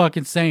keep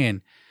fucking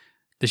saying,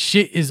 the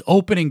shit is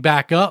opening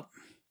back up.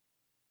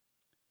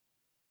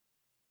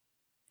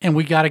 And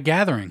we got a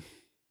gathering.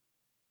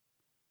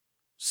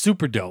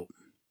 Super dope.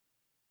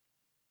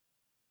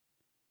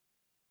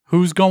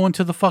 Who's going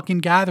to the fucking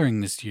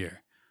gathering this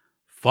year?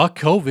 Fuck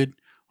COVID.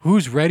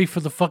 Who's ready for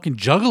the fucking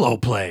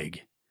Juggalo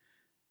plague?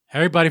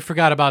 Everybody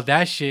forgot about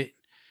that shit.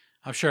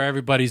 I'm sure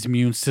everybody's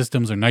immune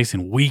systems are nice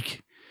and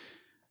weak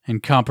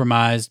and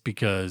compromised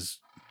because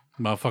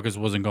motherfuckers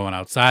wasn't going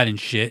outside and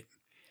shit.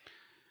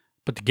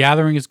 But the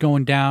gathering is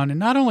going down. And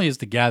not only is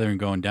the gathering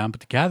going down,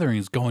 but the gathering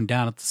is going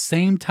down at the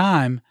same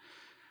time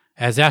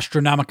as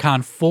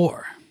Astronomicon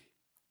 4.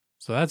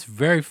 So that's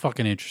very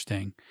fucking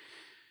interesting.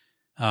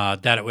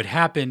 That it would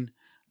happen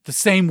the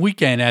same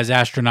weekend as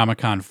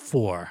Astronomicon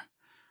 4.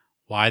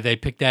 Why they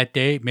picked that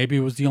date? Maybe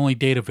it was the only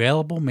date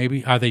available.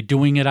 Maybe are they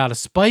doing it out of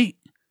spite?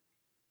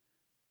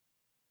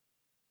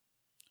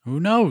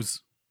 Who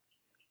knows?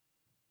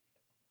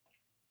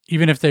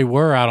 Even if they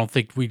were, I don't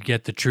think we'd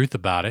get the truth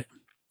about it.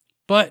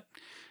 But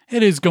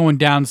it is going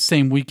down the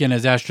same weekend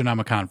as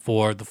Astronomicon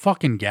 4. The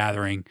fucking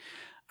gathering.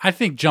 I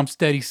think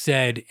Jumpsteady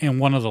said in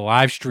one of the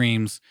live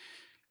streams,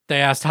 they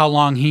asked how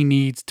long he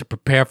needs to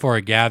prepare for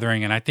a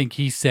gathering. And I think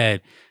he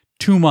said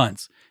 2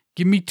 months.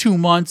 Give me 2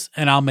 months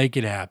and I'll make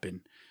it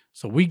happen.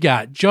 So we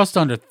got just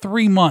under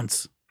 3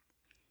 months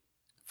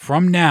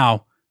from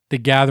now. The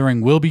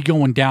gathering will be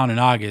going down in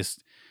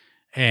August.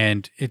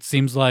 And it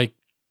seems like,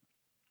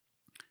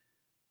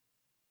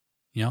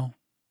 you know,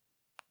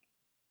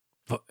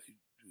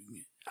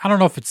 I don't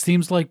know if it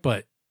seems like,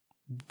 but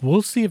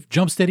we'll see if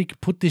Jumpsteady can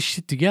put this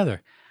shit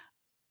together.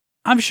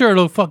 I'm sure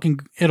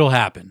it'll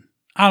happen.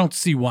 I don't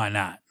see why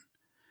not.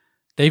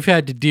 They've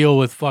had to deal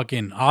with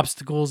fucking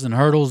obstacles and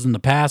hurdles in the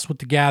past with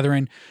the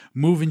gathering,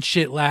 moving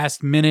shit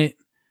last minute.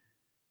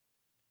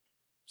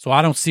 So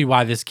I don't see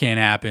why this can't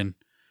happen.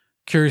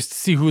 Curious to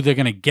see who they're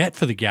going to get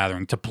for the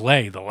gathering to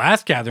play. The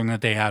last gathering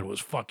that they had was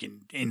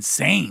fucking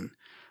insane.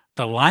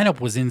 The lineup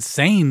was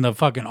insane.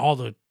 All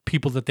the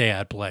people that they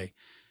had play.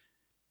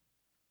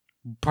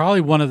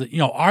 Probably one of the,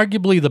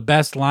 arguably the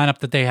best lineup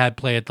that they had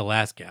play at the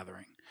last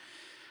gathering.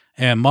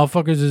 And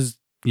motherfuckers is,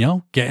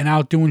 getting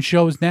out doing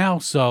shows now.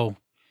 So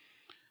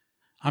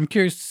I'm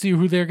curious to see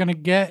who they're going to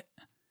get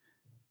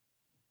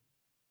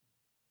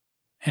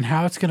and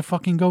how it's going to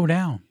fucking go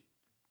down.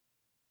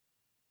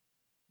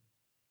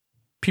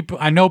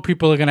 I know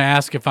people are going to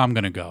ask if I'm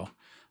going to go.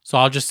 So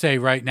I'll just say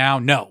right now,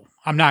 no,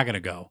 I'm not going to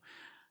go.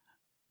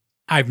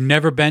 I've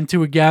never been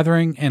to a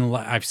gathering, and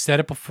I've said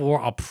it before,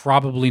 I'll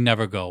probably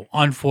never go,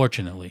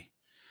 unfortunately.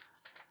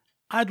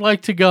 I'd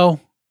like to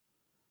go,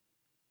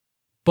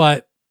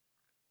 but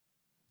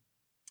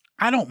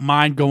I don't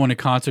mind going to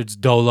concerts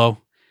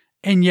dolo.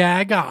 And yeah,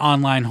 I got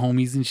online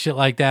homies and shit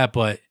like that,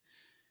 but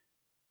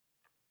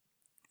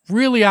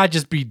really I'd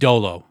just be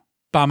dolo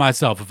by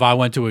myself if I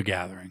went to a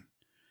gathering.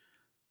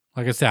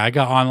 Like I said, I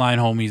got online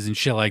homies and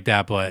shit like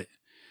that, but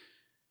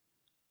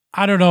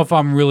I don't know if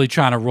I'm really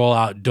trying to roll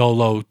out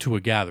dolo to a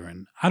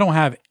gathering. I don't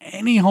have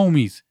any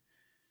homies,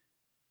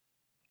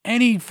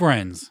 any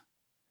friends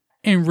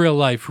in real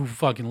life who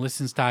fucking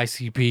listens to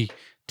ICP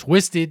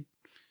Twisted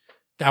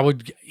that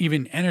would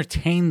even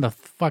entertain the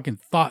fucking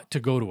thought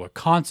to go to a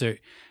concert,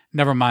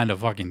 never mind a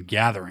fucking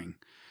gathering.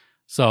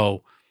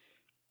 So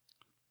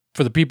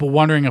for the people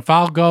wondering if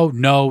I'll go,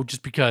 no,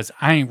 just because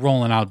I ain't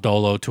rolling out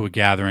dolo to a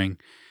gathering.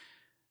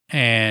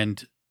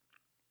 And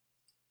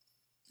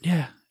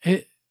yeah,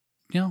 it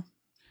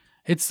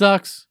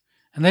sucks.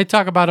 And they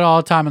talk about it all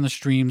the time in the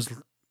streams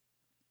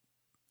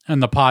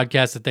and the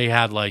podcast that they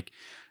had. Like,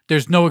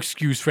 there's no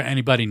excuse for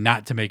anybody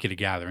not to make it a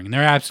gathering. And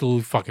they're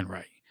absolutely fucking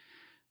right.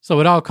 So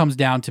it all comes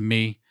down to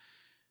me.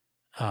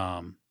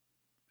 And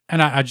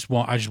I just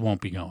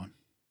won't be going.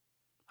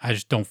 I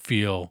just don't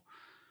feel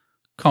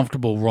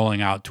comfortable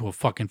rolling out to a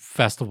fucking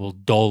festival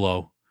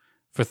dolo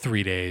for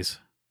 3 days.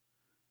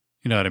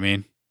 You know what I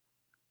mean?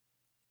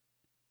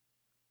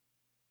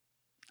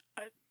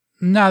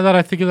 Now that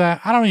I think of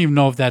that, I don't even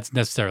know if that's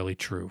necessarily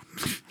true.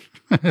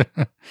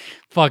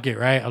 Fuck it,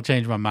 right? I'll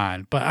change my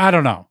mind. But I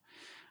don't know.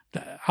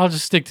 I'll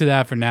just stick to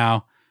that for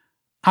now.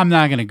 I'm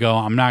not going to go.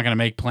 I'm not going to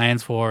make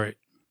plans for it.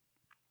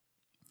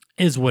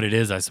 Is what it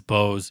is, I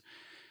suppose.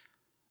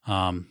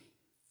 One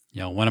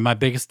of my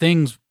biggest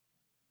things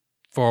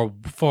for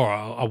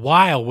a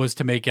while was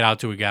to make it out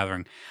to a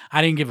gathering.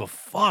 I didn't give a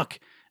fuck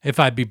if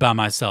I'd be by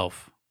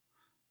myself.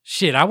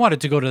 Shit, I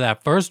wanted to go to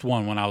that first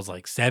one when I was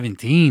like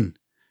 17.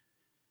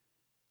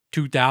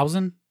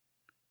 2000.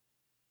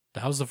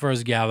 That was the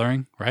first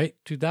gathering, right?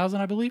 2000,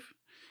 I believe.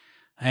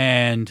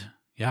 And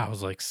yeah, I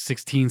was like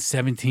 16,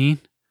 17.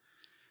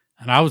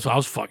 And I was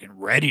fucking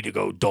ready to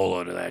go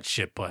dolo to that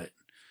shit, but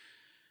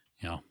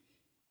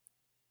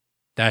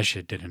that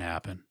shit didn't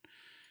happen.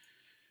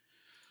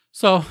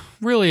 So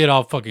really it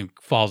all fucking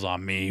falls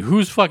on me.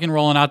 Who's fucking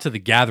rolling out to the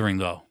gathering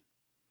though?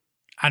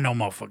 I know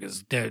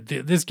motherfuckers.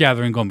 This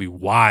gathering gonna be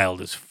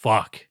wild as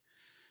fuck.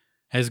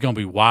 It's gonna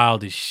be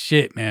wild as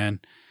shit,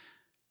 man.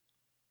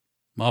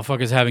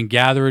 Motherfuckers haven't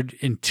gathered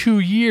in 2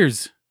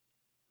 years.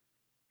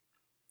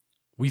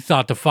 We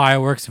thought the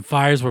fireworks and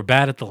fires were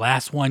bad at the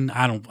last one.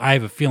 I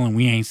have a feeling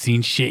we ain't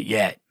seen shit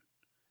yet.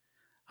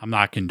 I'm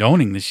not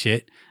condoning this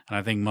shit, and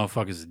I think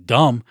motherfuckers are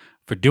dumb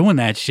for doing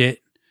that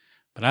shit.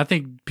 But I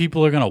think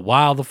people are gonna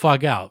wild the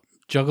fuck out.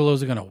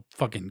 Juggalos are gonna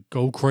fucking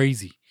go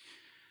crazy.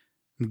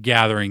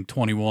 Gathering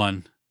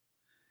 21.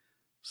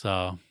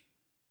 So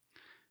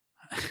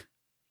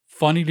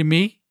funny to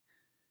me.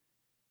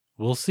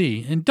 We'll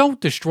see. And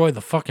don't destroy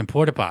the fucking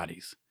porta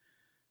potties.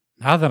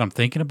 Now that I'm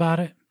thinking about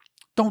it,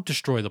 don't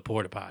destroy the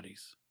porta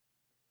potties.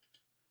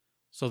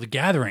 So the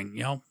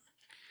gathering,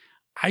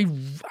 I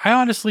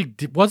honestly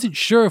wasn't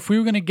sure if we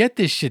were going to get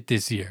this shit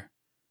this year.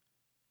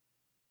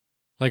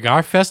 Like,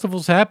 our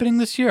festival's happening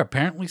this year?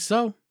 Apparently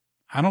so.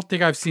 I don't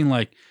think I've seen,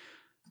 like,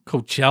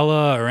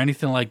 Coachella or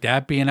anything like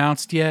that be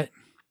announced yet.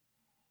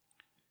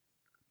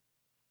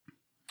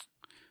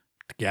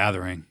 The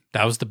gathering.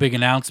 That was the big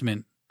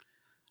announcement.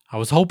 I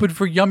was hoping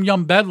for Yum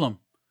Yum Bedlam.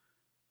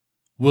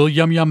 Will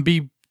Yum Yum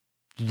be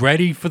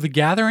ready for the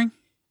gathering?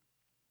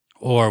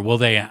 Or will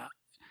they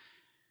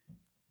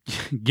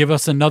give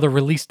us another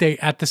release date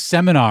at the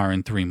seminar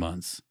in 3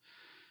 months?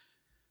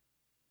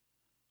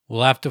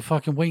 We'll have to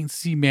fucking wait and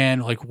see, man.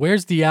 Like,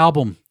 where's the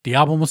album? The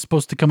album was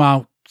supposed to come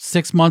out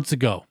 6 months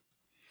ago.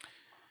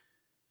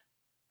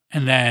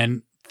 And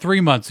then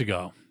 3 months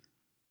ago.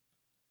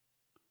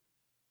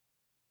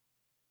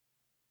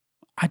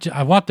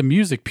 I want the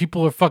music.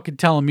 People are fucking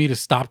telling me to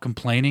stop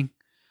complaining.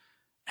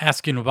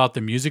 Asking about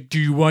the music. Do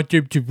you want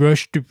them to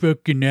rush the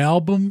fucking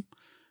album?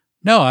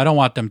 No, I don't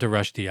want them to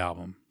rush the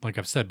album. Like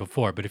I've said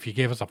before. But if you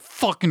gave us a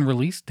fucking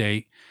release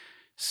date,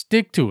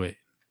 stick to it.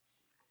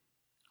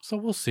 So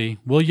we'll see.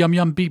 Will Yum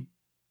Yum be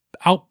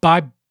out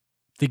by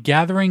the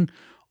gathering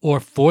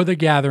or for the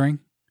gathering?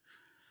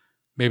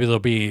 Maybe there'll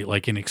be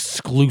like an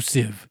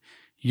exclusive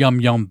Yum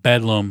Yum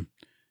Bedlam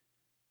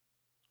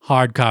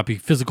hard copy,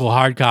 physical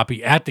hard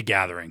copy at the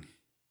gathering.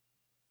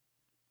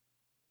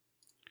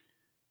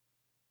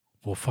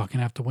 We'll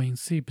fucking have to wait and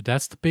see. But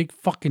that's the big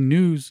fucking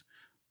news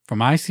from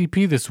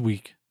ICP this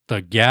week.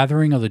 The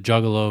gathering of the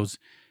Juggalos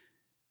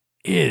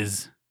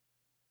is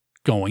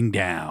going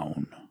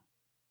down.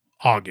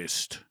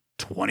 August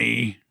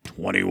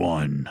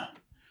 2021.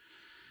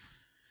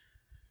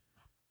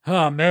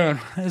 Oh, man.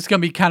 It's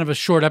going to be kind of a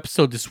short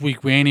episode this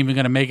week. We ain't even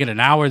going to make it an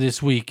hour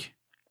this week.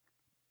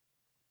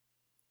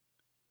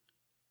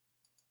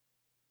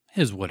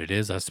 Is what it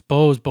is, I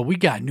suppose. But we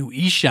got new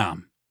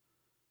Esham.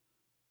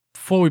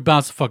 Before we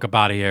bounce the fuck up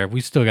out of here,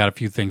 we still got a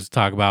few things to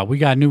talk about. We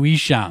got new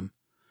Esham.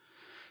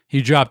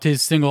 He dropped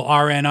his single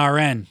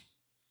RNRN.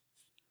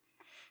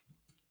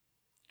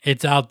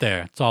 It's out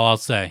there. That's all I'll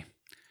say.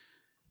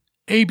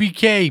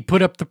 ABK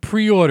put up the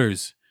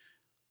pre-orders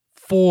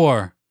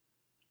for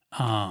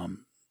the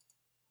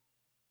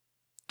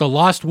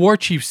Lost War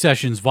Chief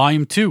Sessions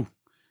Volume 2.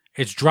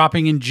 It's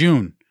dropping in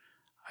June.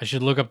 I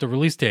should look up the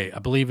release date. I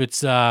believe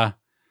it's like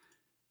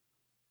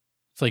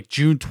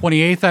June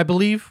 28th, I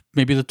believe.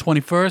 Maybe the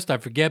 21st. I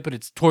forget, but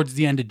it's towards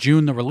the end of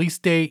June, the release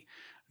date.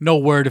 No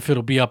word if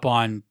it'll be up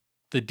on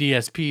the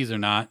DSPs or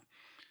not.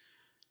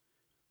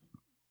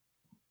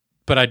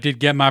 But I did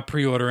get my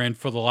pre-order in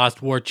for the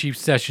Lost War Chief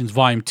Sessions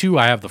Volume 2.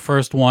 I have the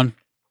first one.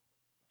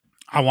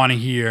 I want to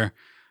hear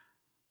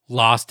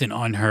Lost and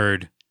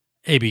Unheard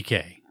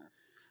ABK.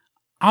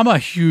 I'm a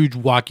huge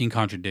walking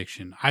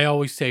contradiction. I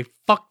always say,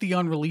 fuck the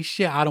unreleased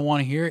shit. I don't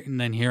want to hear it.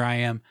 And then here I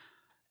am.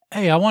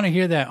 Hey, I want to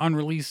hear that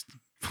unreleased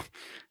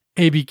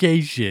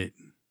ABK shit.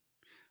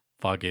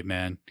 Fuck it,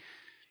 man.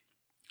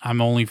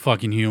 I'm only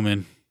fucking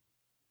human.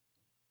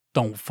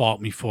 Don't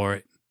fault me for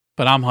it.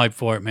 But I'm hyped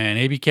for it, man.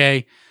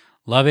 ABK.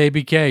 Love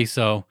ABK.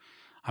 So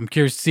I'm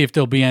curious to see if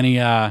there'll be any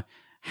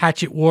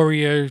Hatchet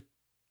Warrior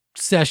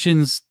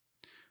sessions,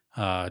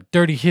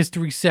 Dirty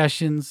History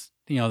sessions,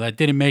 that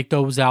didn't make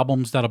those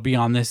albums that'll be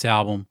on this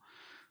album.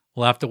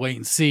 We'll have to wait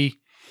and see.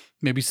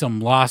 Maybe some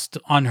Lost,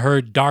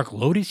 Unheard, Dark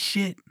Lotus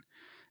shit.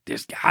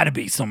 There's got to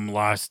be some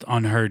Lost,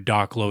 Unheard,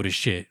 Dark Lotus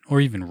shit. Or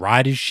even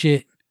Riders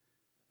shit.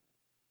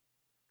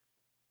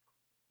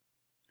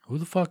 Who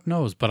the fuck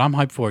knows? But I'm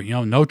hyped for it.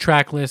 No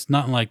track list,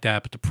 nothing like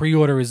that. But the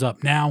pre-order is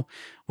up now.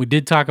 We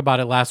did talk about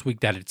it last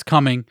week that it's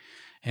coming.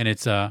 And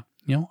it's,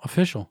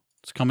 official.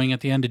 It's coming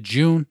at the end of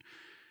June.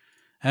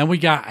 And we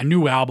got a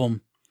new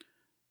album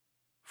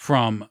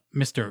from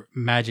Mr.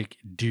 Magic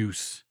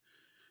Deuce.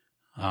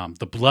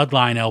 The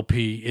Bloodline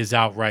LP is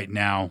out right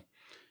now.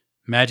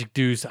 Magic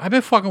Deuce. I've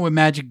been fucking with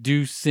Magic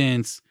Deuce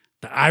since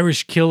the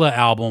Irish Killer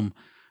album,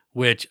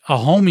 which a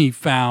homie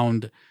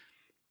found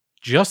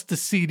just the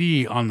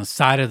CD on the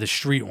side of the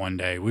street one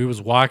day. We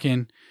was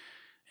walking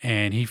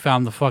and he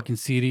found the fucking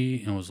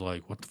CD and was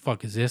like, what the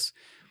fuck is this?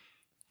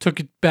 Took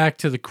it back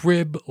to the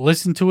crib,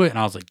 listened to it, and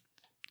I was like,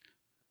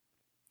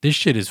 this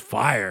shit is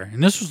fire.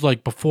 And this was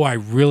like before I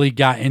really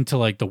got into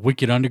like the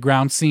Wicked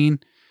Underground scene,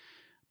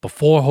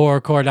 before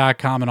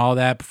horrorcore.com and all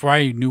that, before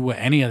I knew what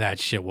any of that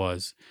shit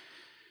was.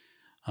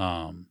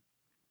 The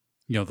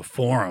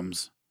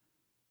forums.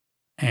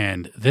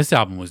 And this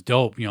album was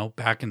dope,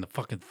 back in the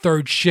fucking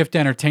Third Shift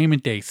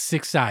Entertainment Day,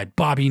 Six Side,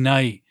 Bobby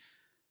Knight,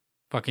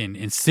 fucking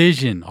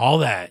Incision, all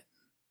that.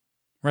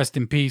 Rest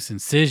in peace,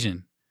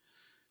 Incision.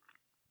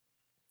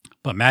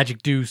 But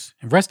Magic Deuce,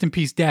 and rest in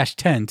peace, Dash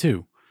 10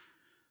 too.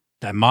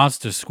 That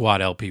Monster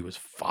Squad LP was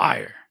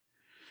fire.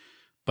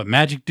 But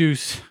Magic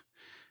Deuce,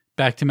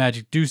 back to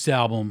Magic Deuce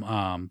album,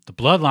 the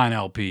Bloodline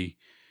LP,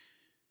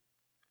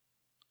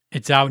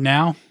 it's out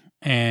now.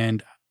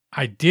 And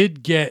I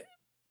did get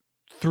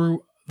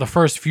through the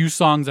first few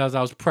songs as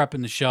I was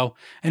prepping the show,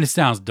 and it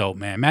sounds dope,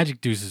 man.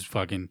 Magic Deuce is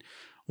fucking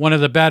one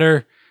of the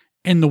better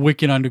in the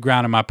Wicked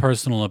Underground, in my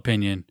personal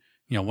opinion.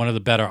 One of the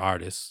better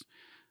artists.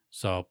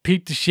 So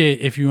peep the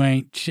shit if you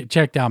ain't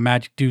checked out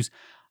Magic Deuce.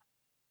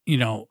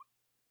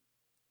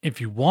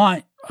 If you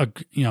want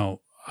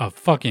a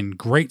fucking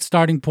great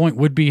starting point,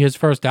 would be his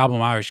first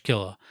album, Irish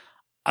Killer.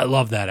 I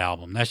love that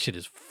album. That shit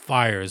is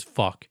fire as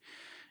fuck.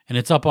 And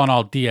it's up on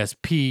all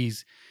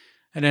DSPs.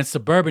 And then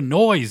Suburban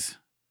Noise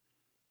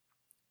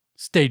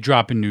stay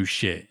dropping new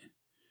shit.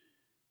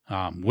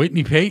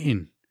 Whitney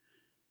Payton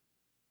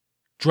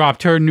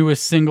dropped her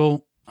newest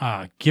single,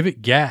 Give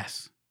It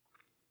Gas,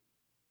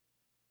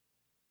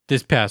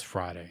 this past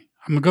Friday.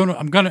 I'm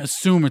gonna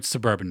assume it's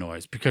Suburban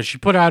Noise because she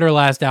put out her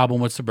last album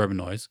with Suburban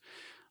Noise.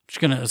 I'm just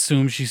gonna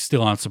assume she's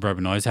still on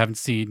Suburban Noise. Haven't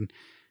seen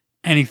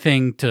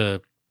anything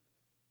to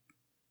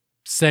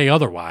say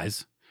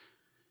otherwise.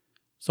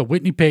 So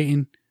Whitney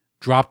Payton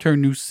dropped her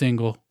new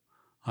single,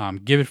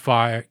 Give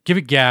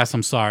It Gas.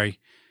 I'm sorry,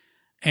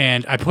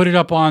 and I put it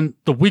up on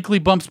the Weekly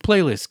Bumps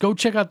playlist. Go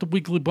check out the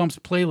Weekly Bumps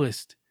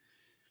playlist.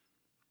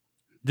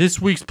 This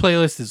week's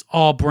playlist is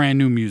all brand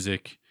new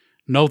music,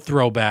 no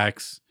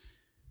throwbacks.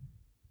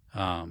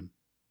 And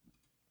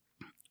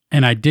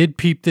I did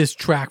peep this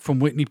track from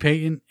Whitney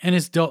Payton, and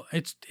it's dope.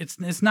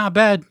 It's not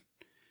bad.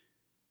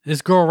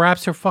 This girl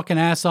raps her fucking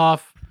ass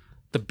off.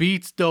 The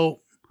beat's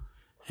dope,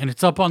 and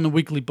it's up on the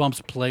Weekly Bumps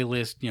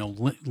playlist.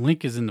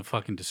 Link is in the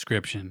fucking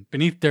description.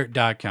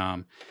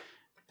 BeneathDirt.com.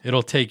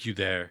 It'll take you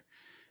there.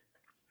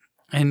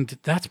 And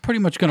that's pretty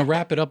much gonna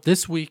wrap it up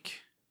this week.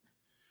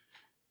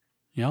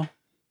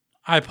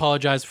 I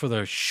apologize for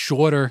the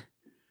shorter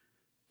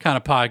kind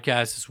of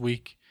podcast this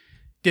week.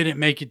 Didn't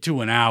make it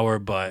to an hour,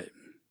 but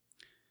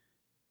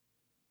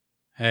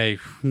hey,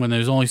 when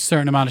there's only a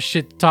certain amount of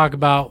shit to talk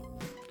about,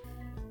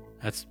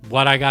 that's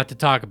what I got to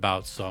talk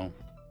about. So,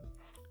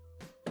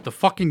 the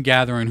fucking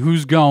Gathering.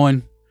 Who's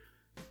going?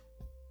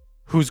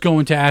 Who's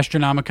going to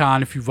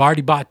Astronomicon? If you've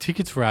already bought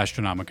tickets for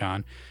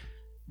Astronomicon,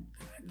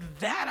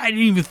 that I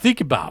didn't even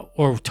think about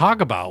or talk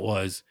about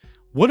was,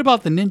 what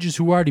about the ninjas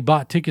who already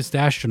bought tickets to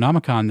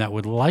Astronomicon that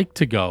would like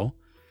to go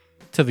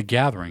to the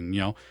Gathering?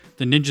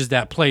 The ninjas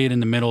that play it in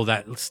the middle,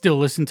 that still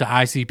listen to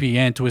ICP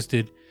and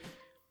Twisted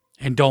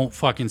and don't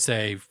fucking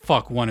say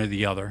fuck one or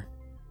the other.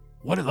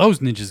 What are those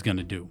ninjas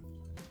gonna do?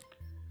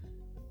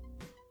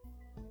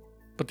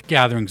 But the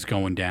Gathering's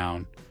going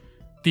down.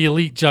 The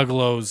Elite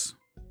Juggalos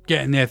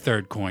getting their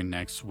third coin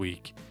next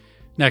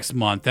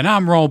month. And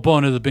I'm Ron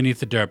Bone of the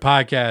Beneath the Dirt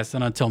podcast.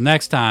 And until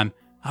next time,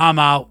 I'm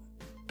out.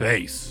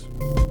 Peace.